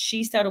smaller. But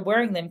she started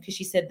wearing them because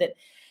she said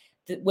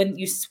that when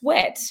you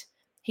sweat,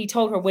 he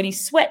told her when he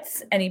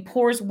sweats and he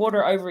pours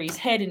water over his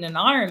head in an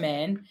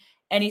Ironman,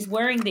 and he's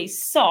wearing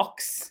these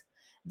socks,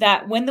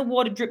 that when the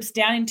water drips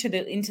down into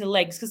the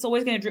legs, because it's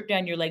always going to drip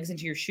down your legs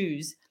into your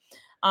shoes,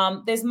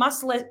 there's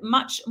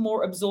much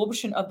more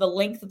absorption of the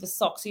length of the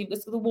sock. So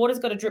the water's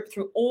got to drip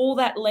through all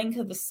that length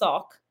of the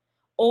sock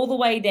all the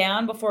way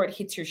down before it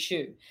hits your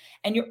shoe.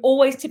 And you're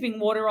always tipping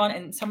water on,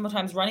 and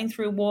sometimes running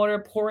through water,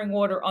 pouring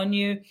water on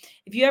you.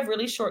 If you have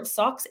really short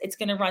socks, it's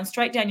going to run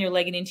straight down your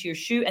leg and into your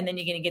shoe, and then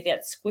you're going to get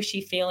that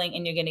squishy feeling,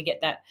 and you're going to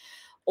get that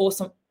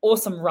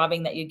awesome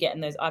rubbing that you get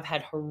in those. I've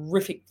had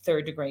horrific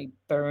 3rd-degree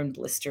burn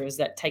blisters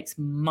that takes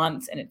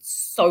months, and it's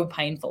so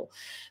painful.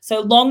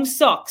 So long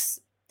socks.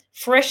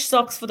 Fresh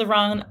socks for the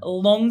run,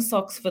 long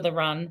socks for the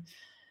run.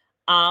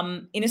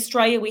 In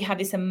Australia, we have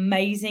this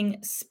amazing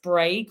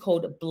spray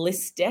called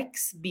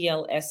Blistex,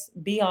 Blistex,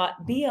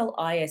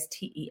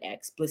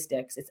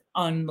 Blistex. It's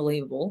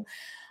unbelievable.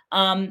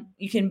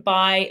 You can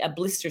buy a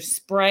blister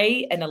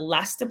spray, an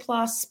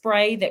Elastoplast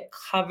spray that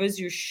covers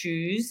your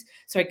shoes.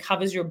 So it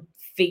covers your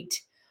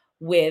feet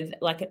with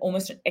like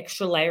almost an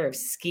extra layer of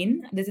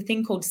skin. There's a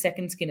thing called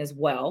second skin as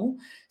well.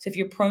 So if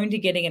you're prone to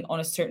getting it on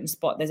a certain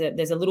spot,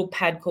 there's a little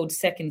pad called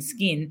second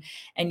skin,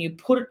 and you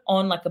put it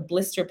on like a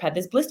blister pad.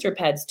 There's blister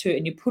pads too,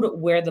 and you put it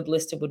where the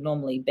blister would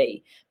normally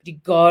be. But you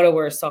got to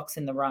wear socks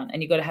in the run,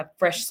 and you got to have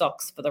fresh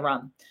socks for the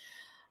run.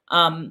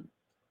 And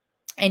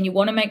you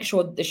want to make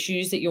sure that the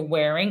shoes that you're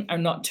wearing are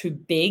not too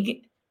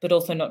big, but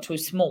also not too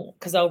small,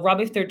 because they'll rub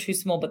if they're too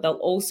small, but they'll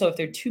also, if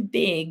they're too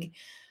big,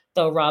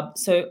 they'll rub.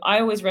 So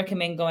I always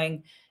recommend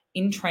going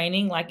in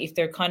training, like if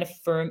they're kind of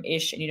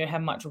firm-ish and you don't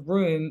have much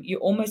room, you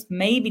almost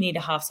maybe need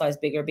a half size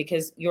bigger,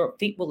 because your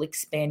feet will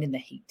expand in the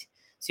heat.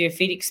 So your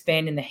feet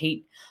expand in the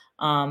heat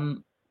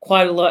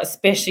quite a lot,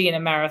 especially in a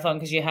marathon,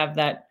 because you have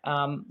that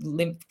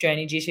lymph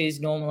drainage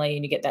issues normally,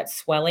 and you get that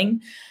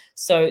swelling.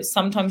 So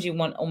sometimes you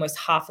want almost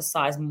half a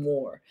size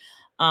more.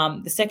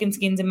 The second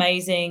skin's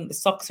amazing. The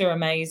socks are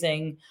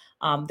amazing.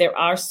 There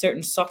are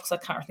certain socks, I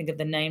can't think of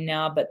the name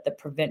now, but that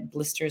prevent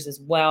blisters as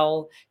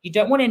well. You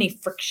don't want any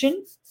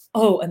friction.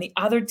 Oh, and the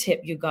other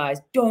tip, you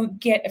guys, don't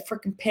get a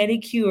freaking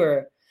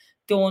pedicure.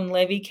 Dawn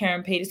Levy,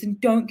 Karen Peterson,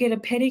 don't get a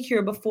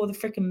pedicure before the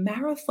freaking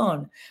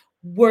marathon.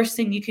 Worst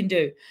thing you can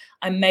do.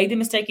 I made the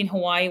mistake in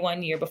Hawaii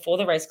one year before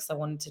the race because I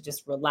wanted to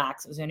just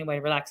relax. It was the only way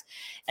to relax.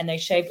 And they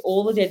shaved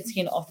all the dead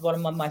skin off the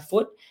bottom of my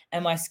foot,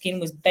 and my skin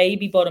was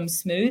baby bottom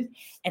smooth.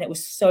 And it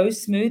was so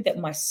smooth that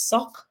my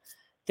sock,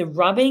 the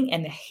rubbing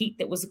and the heat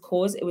that was the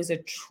cause, it was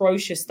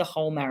atrocious the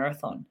whole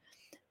marathon.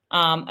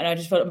 And I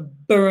just felt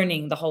it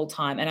burning the whole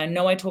time. And I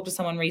know I talked to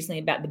someone recently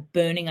about the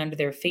burning under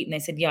their feet, and they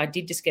said, yeah, I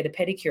did just get a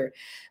pedicure.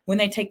 When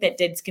they take that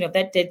dead skin off,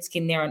 that dead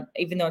skin there,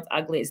 even though it's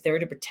ugly, it's there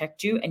to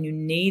protect you, and you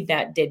need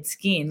that dead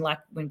skin. Like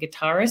when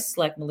guitarists,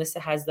 like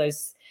Melissa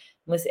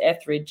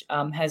Etheridge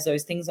has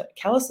those things, like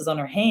calluses on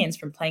her hands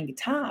from playing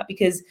guitar,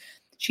 because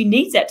she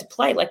needs that to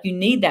play. Like you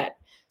need that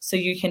so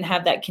you can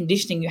have that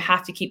conditioning. You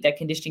have to keep that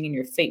conditioning in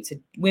your feet. So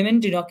women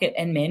do not get,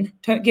 and men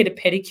don't get a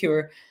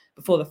pedicure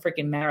before the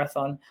freaking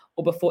marathon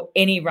or before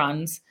any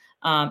runs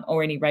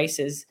or any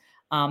races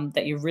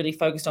that you're really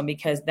focused on,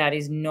 because that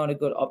is not a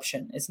good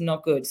option. It's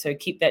not good. So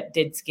keep that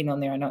dead skin on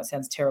there. I know it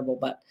sounds terrible,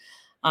 but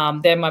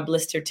they're my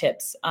blister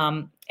tips.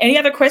 Any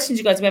other questions,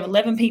 you guys? We have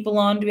 11 people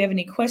on. Do we have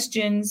any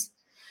questions?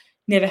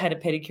 Never had a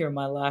pedicure in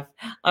my life.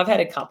 I've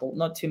had a couple,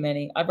 not too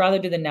many. I'd rather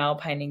do the nail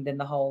painting than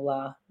the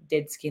whole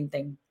dead skin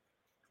thing.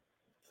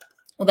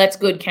 Well, that's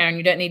good, Karen.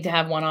 You don't need to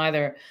have one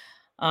either.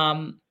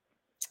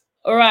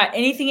 All right.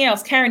 Anything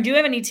else? Karen, do you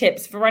have any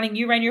tips for running?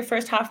 You ran your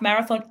first half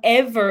marathon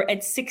ever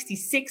at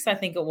 66, I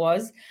think it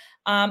was.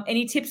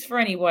 Any tips for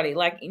anybody?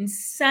 Like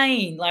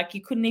insane. Like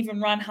you couldn't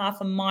even run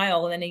half a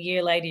mile, and then a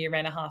year later you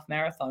ran a half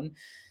marathon.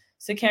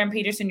 So Karen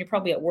Peterson, you're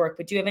probably at work,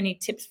 but do you have any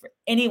tips for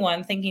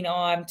anyone thinking, oh,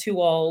 I'm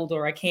too old,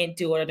 or I can't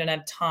do it, I don't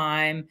have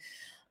time?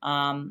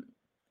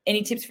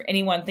 Any tips for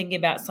anyone thinking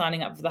about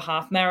signing up for the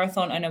half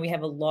marathon? I know we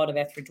have a lot of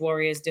Etheridge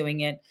Warriors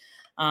doing it.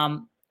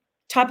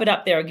 Type it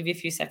up there. I'll give you a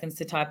few seconds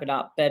to type it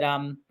up. But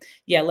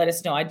yeah, let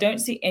us know. I don't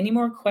see any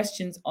more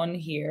questions on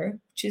here,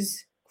 which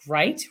is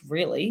great,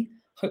 really.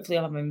 Hopefully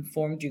I'll have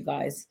informed you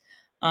guys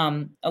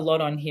a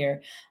lot on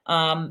here.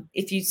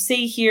 If you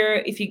see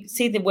here, if you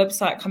see the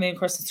website coming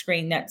across the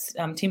screen, that's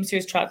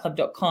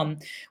teamserioustriatclub.com.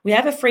 We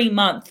have a free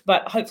month,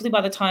 but hopefully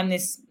by the time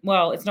this,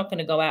 well, it's not going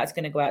to go out. It's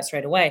going to go out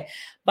straight away.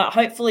 But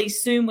hopefully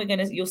soon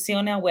you'll see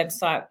on our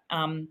website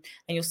and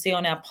you'll see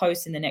on our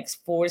posts in the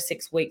next 4 to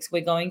 6 weeks,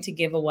 we're going to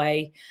give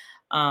away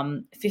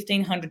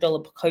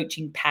 $1,500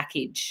 coaching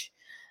package.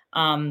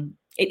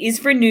 It is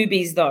for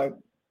newbies though.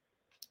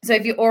 So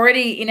if you're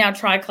already in our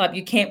Tri Club,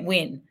 you can't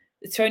win.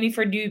 It's only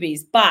for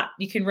newbies, but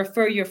you can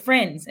refer your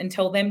friends and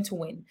tell them to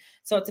win.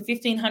 So it's a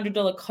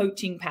 $1,500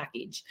 coaching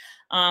package.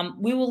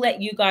 We will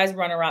let you guys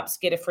runner-ups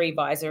get a free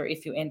visor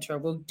if you enter.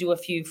 We'll do a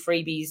few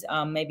freebies,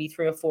 maybe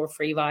 3 or 4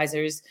 free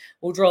visors.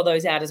 We'll draw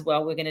those out as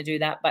well. We're going to do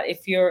that. But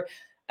if you're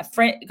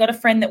got a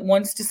friend that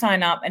wants to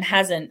sign up and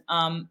hasn't,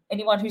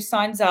 anyone who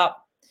signs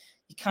up,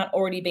 you can't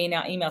already be in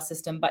our email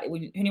system, but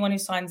anyone who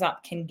signs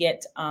up can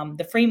get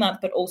the free month,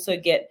 but also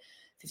get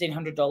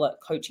 $1,500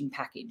 coaching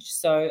package.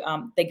 So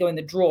they go in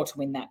the draw to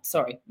win that.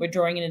 Sorry, we're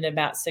drawing it in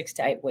about 6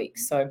 to 8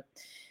 weeks. So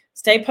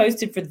stay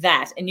posted for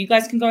that. And you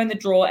guys can go in the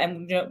draw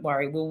and don't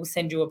worry, we'll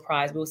send you a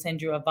prize. We'll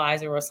send you a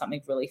visor or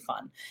something really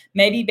fun.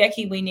 Maybe,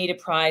 Becky, we need a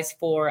prize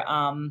for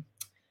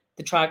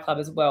the Tri Club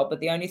as well. But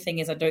the only thing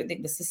is I don't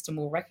think the system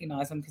will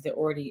recognize them because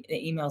the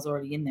email's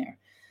already in there.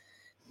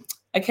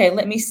 Okay,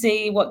 let me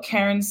see what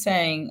Karen's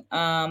saying.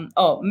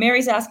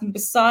 Mary's asking,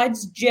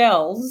 besides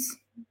gels,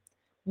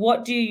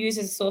 what do you use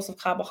as a source of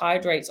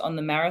carbohydrates on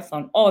the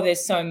marathon? Oh,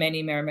 there's so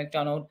many, Mary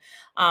McDonald.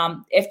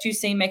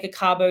 F2C make a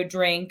carbo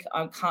drink.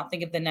 I can't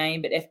think of the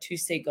name, but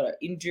F2C got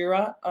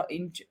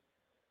an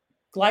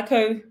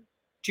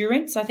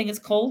glycodurance, I think it's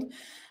called.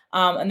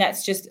 And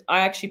that's just, I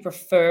actually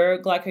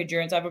prefer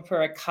glycodurance. I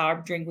prefer a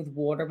carb drink with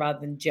water rather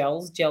than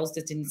gels. Gels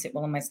just didn't sit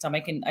well in my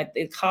stomach. And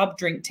the carb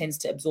drink tends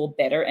to absorb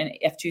better. And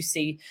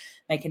F2C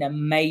make an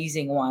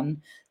amazing one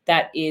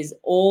that is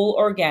all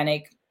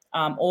organic,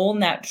 all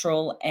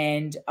natural,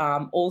 and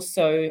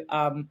also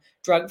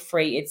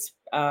drug-free. It's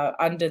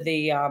under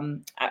the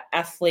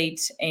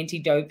athlete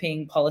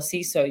anti-doping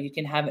policy, so you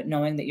can have it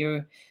knowing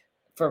that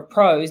for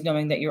pros,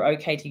 knowing that you're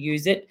okay to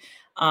use it.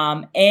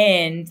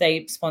 And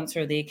they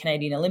sponsor the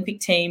Canadian Olympic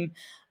team.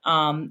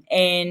 And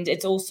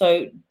it's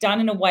also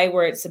done in a way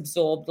where it's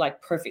absorbed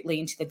like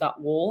perfectly into the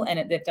gut wall.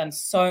 And they've done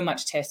so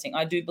much testing.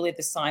 I do believe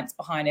the science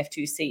behind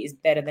F2C is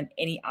better than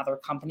any other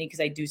company because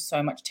they do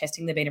so much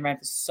testing. They've been around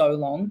for so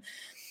long.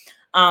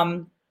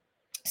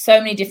 So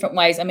many different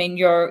ways. I mean,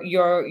 your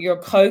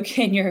Coke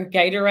and your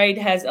Gatorade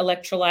has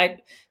electrolyte,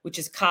 which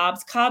is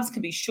carbs. Carbs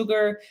can be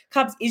sugar.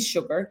 Carbs is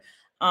sugar.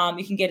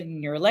 You can get it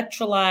in your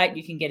electrolyte.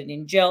 You can get it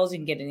in gels. You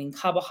can get it in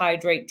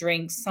carbohydrate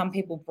drinks. Some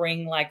people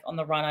bring, like on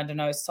the run, I don't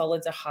know,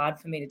 solids are hard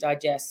for me to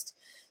digest.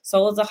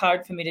 But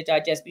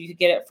you could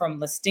get it from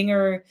the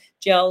Stinger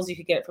gels. You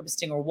could get it from a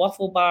Stinger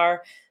waffle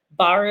bar.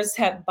 Bars,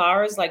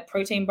 like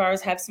protein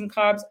bars, have some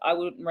carbs. I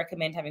wouldn't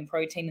recommend having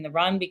protein in the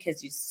run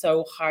because it's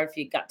so hard for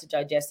your gut to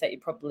digest that you're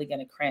probably going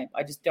to cramp.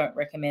 I just don't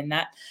recommend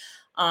that.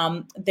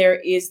 There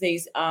is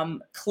these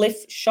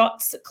Cliff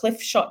Shots.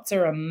 Cliff Shots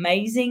are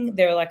amazing.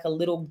 They're like a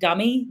little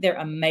gummy. They're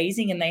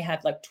amazing, and they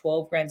have like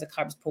 12 grams of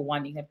carbs per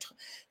one. You can have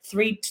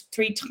three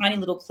tiny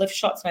little Cliff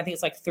Shots, and I think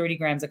it's like 30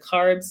 grams of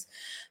carbs.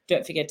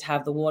 Don't forget to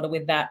have the water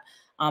with that.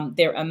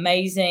 They're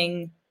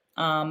amazing.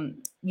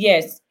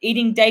 Yes,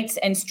 eating dates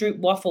and Stroop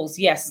waffles.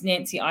 Yes,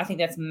 Nancy, I think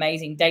that's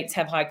amazing. Dates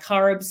have high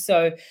carbs.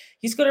 So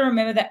you just got to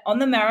remember that on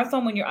the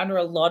marathon, when you're under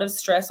a lot of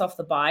stress off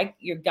the bike,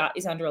 your gut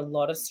is under a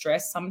lot of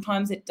stress.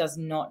 Sometimes it does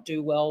not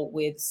do well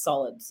with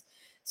solids.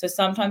 So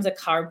sometimes a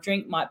carb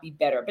drink might be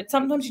better, but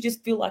sometimes you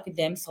just feel like a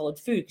damn solid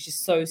food because you're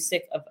so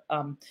sick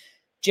of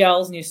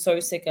gels and you're so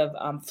sick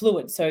of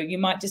fluid. So you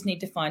might just need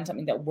to find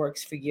something that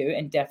works for you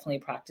and definitely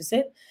practice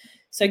it.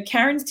 So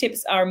Karen's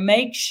tips are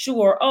make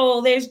sure,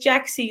 oh, there's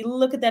Jaxie.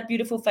 Look at that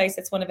beautiful face.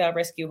 That's one of our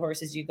rescue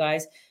horses, you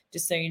guys.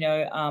 Just so you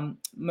know,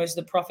 most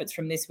of the profits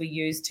from this we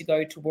use to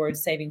go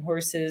towards saving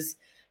horses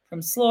from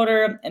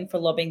slaughter and for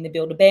lobbying the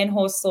bill to ban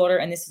horse slaughter.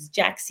 And this is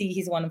Jaxie.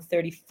 He's one of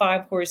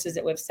 35 horses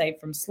that we've saved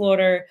from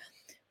slaughter.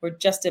 We're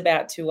just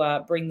about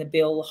to bring the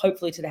bill,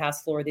 hopefully, to the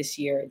House floor this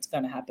year. It's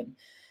going to happen.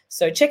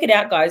 So check it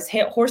out, guys.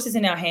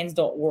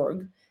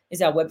 Horsesinourhands.org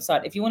is our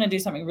website. If you want to do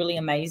something really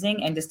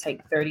amazing and just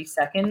take 30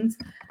 seconds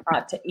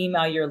to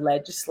email your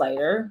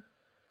legislator,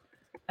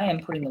 I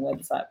am putting the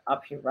website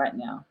up here right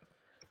now.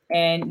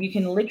 And you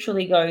can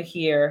literally go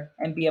here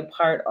and be a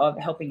part of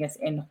helping us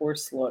end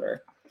horse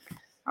slaughter.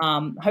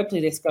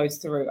 Hopefully this goes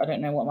through. I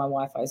don't know what my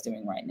Wi-Fi is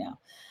doing right now.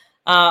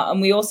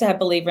 And we also have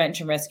Believe Ranch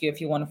and Rescue if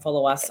you want to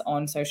follow us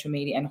on social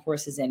media, and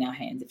Horses in Our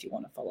Hands if you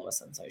want to follow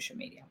us on social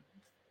media.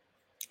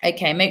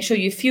 Okay, make sure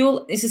you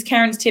fuel. This is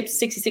Karen's tip,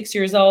 66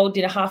 years old,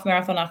 did a half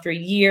marathon after a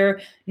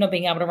year, not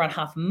being able to run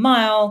half a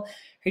mile.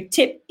 Her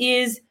tip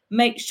is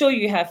Make sure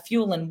you have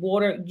fuel and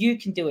water. You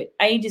can do it.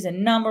 Age is a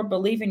number.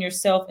 Believe in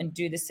yourself and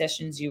do the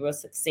sessions. You will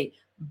succeed.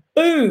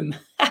 Boom.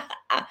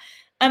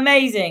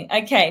 Amazing.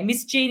 Okay,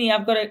 Miss Jeannie,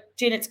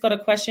 Janet's got a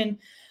question.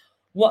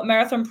 What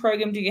marathon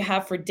program do you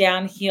have for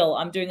downhill?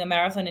 I'm doing a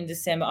marathon in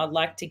December. I'd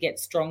like to get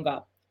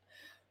stronger.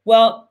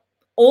 Well,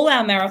 all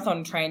our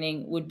marathon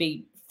training would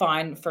be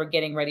fine for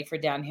getting ready for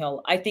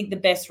downhill. I think the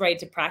best way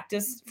to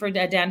practice for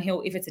a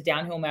downhill, if it's a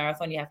downhill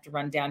marathon, you have to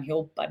run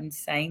downhill. But in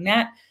saying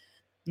that,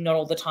 not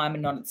all the time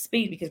and not at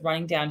speed, because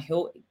running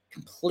downhill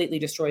completely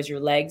destroys your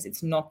legs.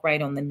 It's not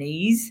great on the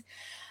knees.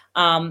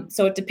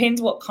 So it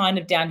depends what kind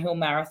of downhill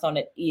marathon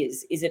it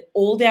is. Is it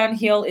all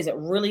downhill? Is it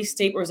really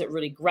steep, or is it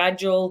really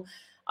gradual?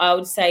 I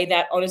would say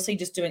that honestly,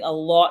 just doing a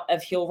lot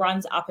of hill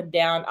runs up and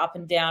down,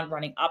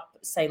 running up,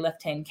 say,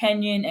 Left-Hand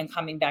Canyon and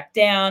coming back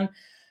down.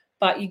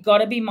 But you've got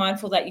to be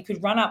mindful that you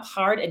could run up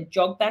hard and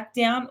jog back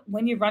down.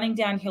 When you're running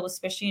downhill,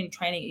 especially in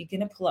training, you're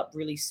going to pull up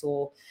really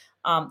sore.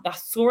 The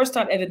sorest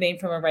I've ever been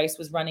from a race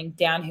was running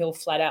downhill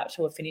flat out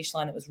to a finish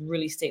line. It was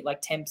really steep,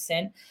 like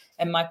 10%.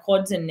 And my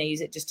quads and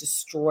knees, it just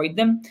destroyed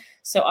them.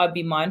 So I'd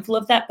be mindful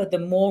of that. But the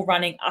more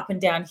running up and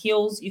down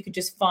hills, you could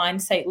just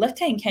find, say,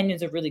 Left-Hand Canyon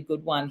is a really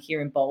good one here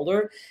in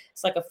Boulder.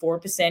 It's like a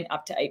 4%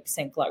 up to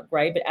 8%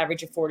 grade, but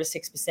average of 4 to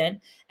 6%.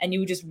 And you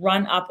would just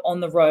run up on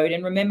the road.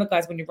 And remember,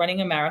 guys, when you're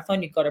running a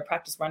marathon, you've got to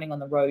practice running on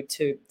the road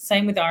too.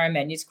 Same with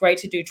Ironman. It's great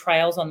to do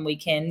trails on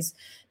weekends,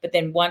 but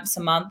then once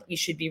a month, you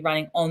should be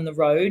running on the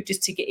road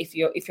just to get, if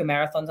your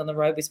marathon's on the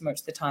road, which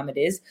most of the time it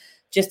is,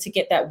 just to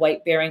get that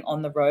weight bearing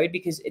on the road,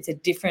 because it's a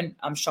different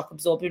shock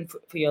absorption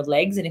for your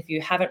legs. And if you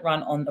haven't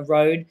run on the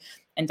road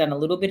and done a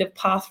little bit of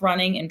path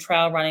running and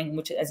trail running,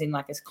 which as in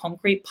like a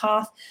concrete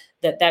path,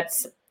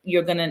 that's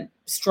you're going to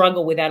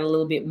struggle with that a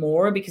little bit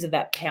more because of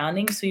that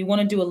pounding. So you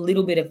want to do a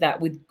little bit of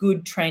that with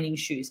good training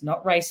shoes,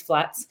 not race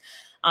flats.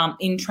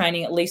 In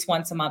training at least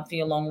once a month for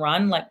your long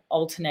run, like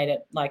alternate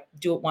it, like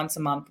do it once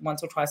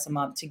or twice a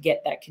month to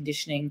get that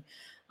conditioning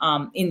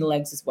in the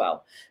legs as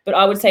well. But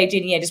I would say,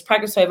 Jenny, just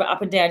practice over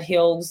up and down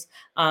hills,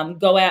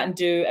 go out and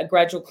do a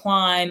gradual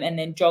climb and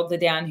then jog the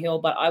downhill.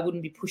 But I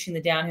wouldn't be pushing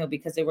the downhill,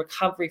 because the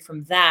recovery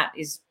from that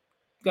is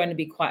going to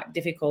be quite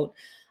difficult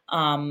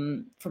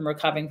from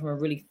recovering from a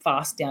really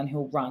fast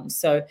downhill run.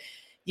 So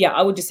yeah,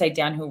 I would just say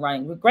downhill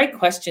running. Great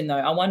question though.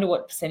 I wonder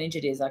what percentage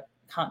it is. I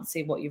can't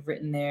see what you've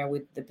written there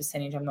with the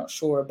percentage. I'm not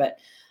sure, but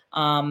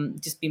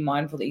just be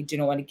mindful that you do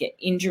not want to get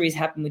injuries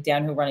happen with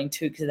downhill running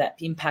too, because of that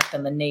impact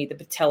on the knee, the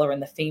patella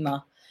and the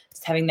femur,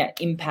 just having that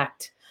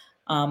impact.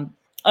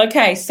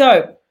 Okay,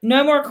 so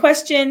no more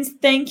questions.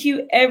 Thank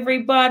you,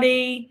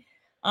 everybody.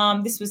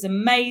 This was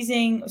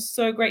amazing. It was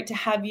so great to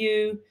have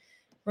you.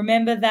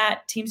 Remember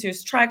that Team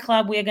Sirius Tri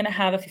Club, we are going to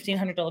have a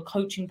 $1,500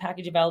 coaching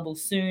package available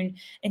soon.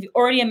 If you're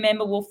already a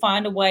member, we'll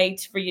find a way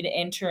for you to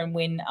enter and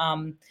win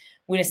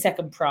a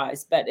second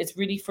prize. But it's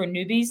really for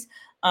newbies.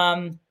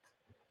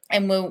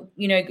 And we'll,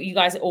 you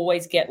guys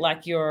always get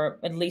like your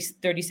at least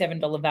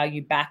 $37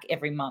 value back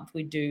every month.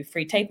 We do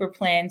free taper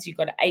plans. You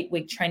got an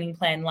 8-week training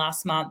plan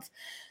last month.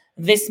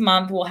 This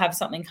month we'll have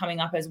something coming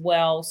up as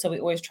well. So we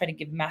always try to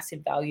give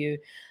massive value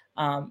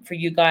for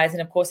you guys.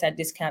 And of course, our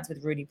discounts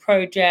with Rudy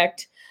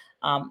Project.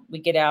 We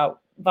get our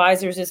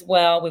visors as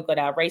well. We've got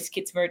our race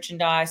kits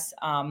merchandise.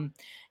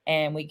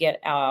 And we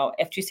get our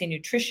F2C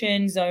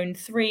Nutrition, Zone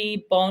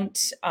 3,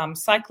 Bont,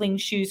 cycling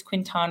shoes,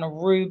 Quintana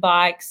Roo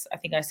bikes. I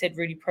think I said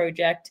Rudy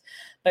Project,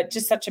 but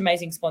just such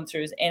amazing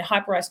sponsors. And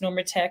Hyperice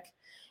Normatech,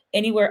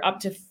 anywhere up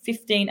to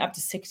 15, up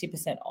to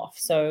 60% off.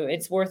 So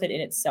it's worth it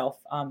in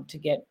itself to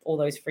get all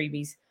those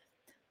freebies.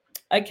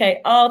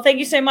 Okay. Oh, thank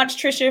you so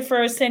much, Trisha,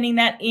 for sending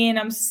that in.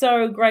 I'm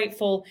so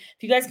grateful.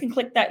 If you guys can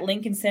click that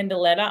link and send a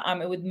letter,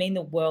 it would mean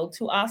the world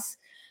to us.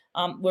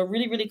 We're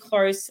really, really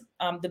close.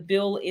 The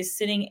bill is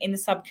sitting in the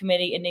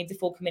subcommittee. It needs a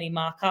full committee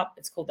markup.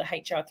 It's called the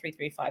HR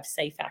 335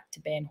 SAFE Act to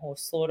ban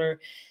horse slaughter.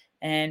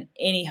 And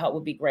any help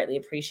would be greatly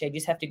appreciated. You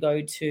just have to go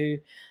to,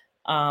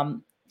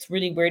 it's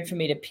really weird for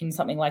me to pin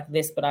something like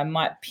this, but I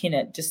might pin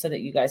it just so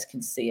that you guys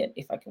can see it,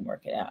 if I can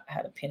work it out,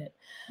 how to pin it.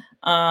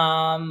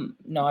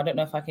 No, I don't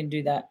know if I can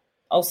do that.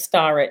 I'll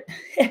star it.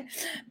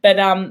 But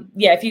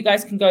yeah, if you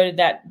guys can go to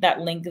that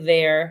link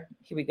there,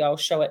 here we go, I'll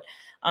show it.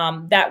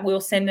 That will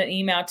send an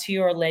email to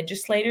your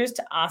legislators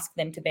to ask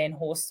them to ban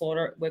horse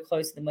slaughter. We're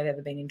closer than we've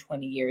ever been in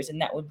 20 years.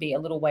 And that would be a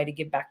little way to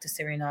give back to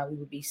Siri and I. We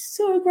would be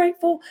so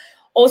grateful.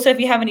 Also, if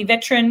you have any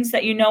veterans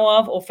that you know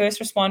of or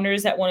first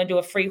responders that want to do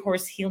a free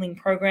horse healing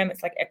program,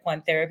 it's like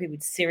equine therapy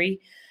with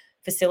Siri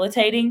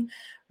facilitating,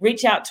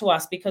 reach out to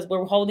us, because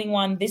we're holding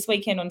one this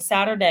weekend on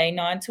Saturday,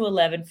 9 to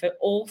 11, for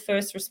all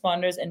first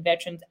responders and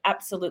veterans,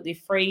 absolutely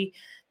free,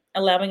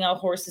 allowing our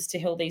horses to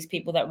heal these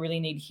people that really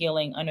need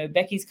healing. I know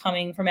Becky's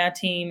coming from our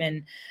team,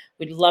 and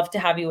we'd love to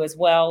have you as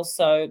well.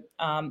 So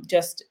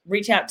just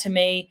reach out to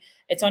me.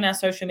 It's on our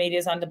social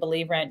medias under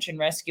Believe Ranch and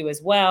Rescue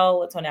as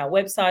well. It's on our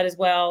website as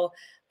well,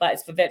 but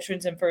it's for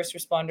veterans and first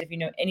responders. If you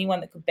know anyone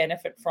that could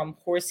benefit from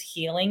horse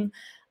healing,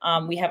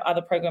 we have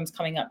other programs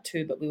coming up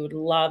too, but we would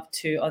love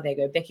to, oh, there you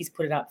go. Becky's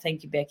put it up.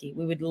 Thank you, Becky.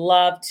 We would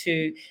love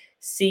to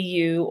see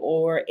you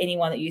or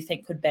anyone that you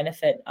think could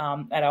benefit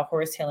at our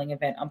horse healing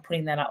event. I'm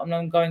putting that up.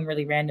 I'm going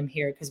really random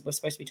here because we're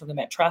supposed to be talking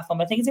about triathlon,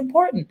 but I think it's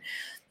important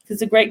because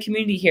it's a great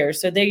community here.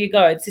 So there you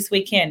go. It's this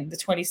weekend, the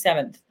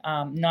 27th,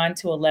 9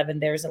 to 11.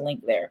 There's a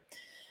link there.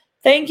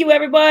 Thank you,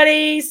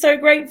 everybody. So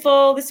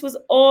grateful. This was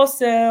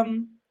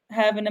awesome.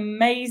 Have an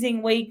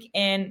amazing week.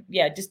 And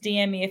yeah, just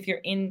DM me if you're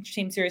in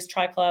Team Sirius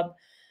Tri Club.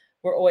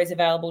 We're always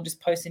available. Just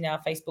post in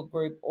our Facebook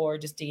group or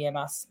just DM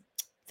us.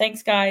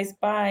 Thanks, guys.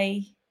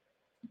 Bye.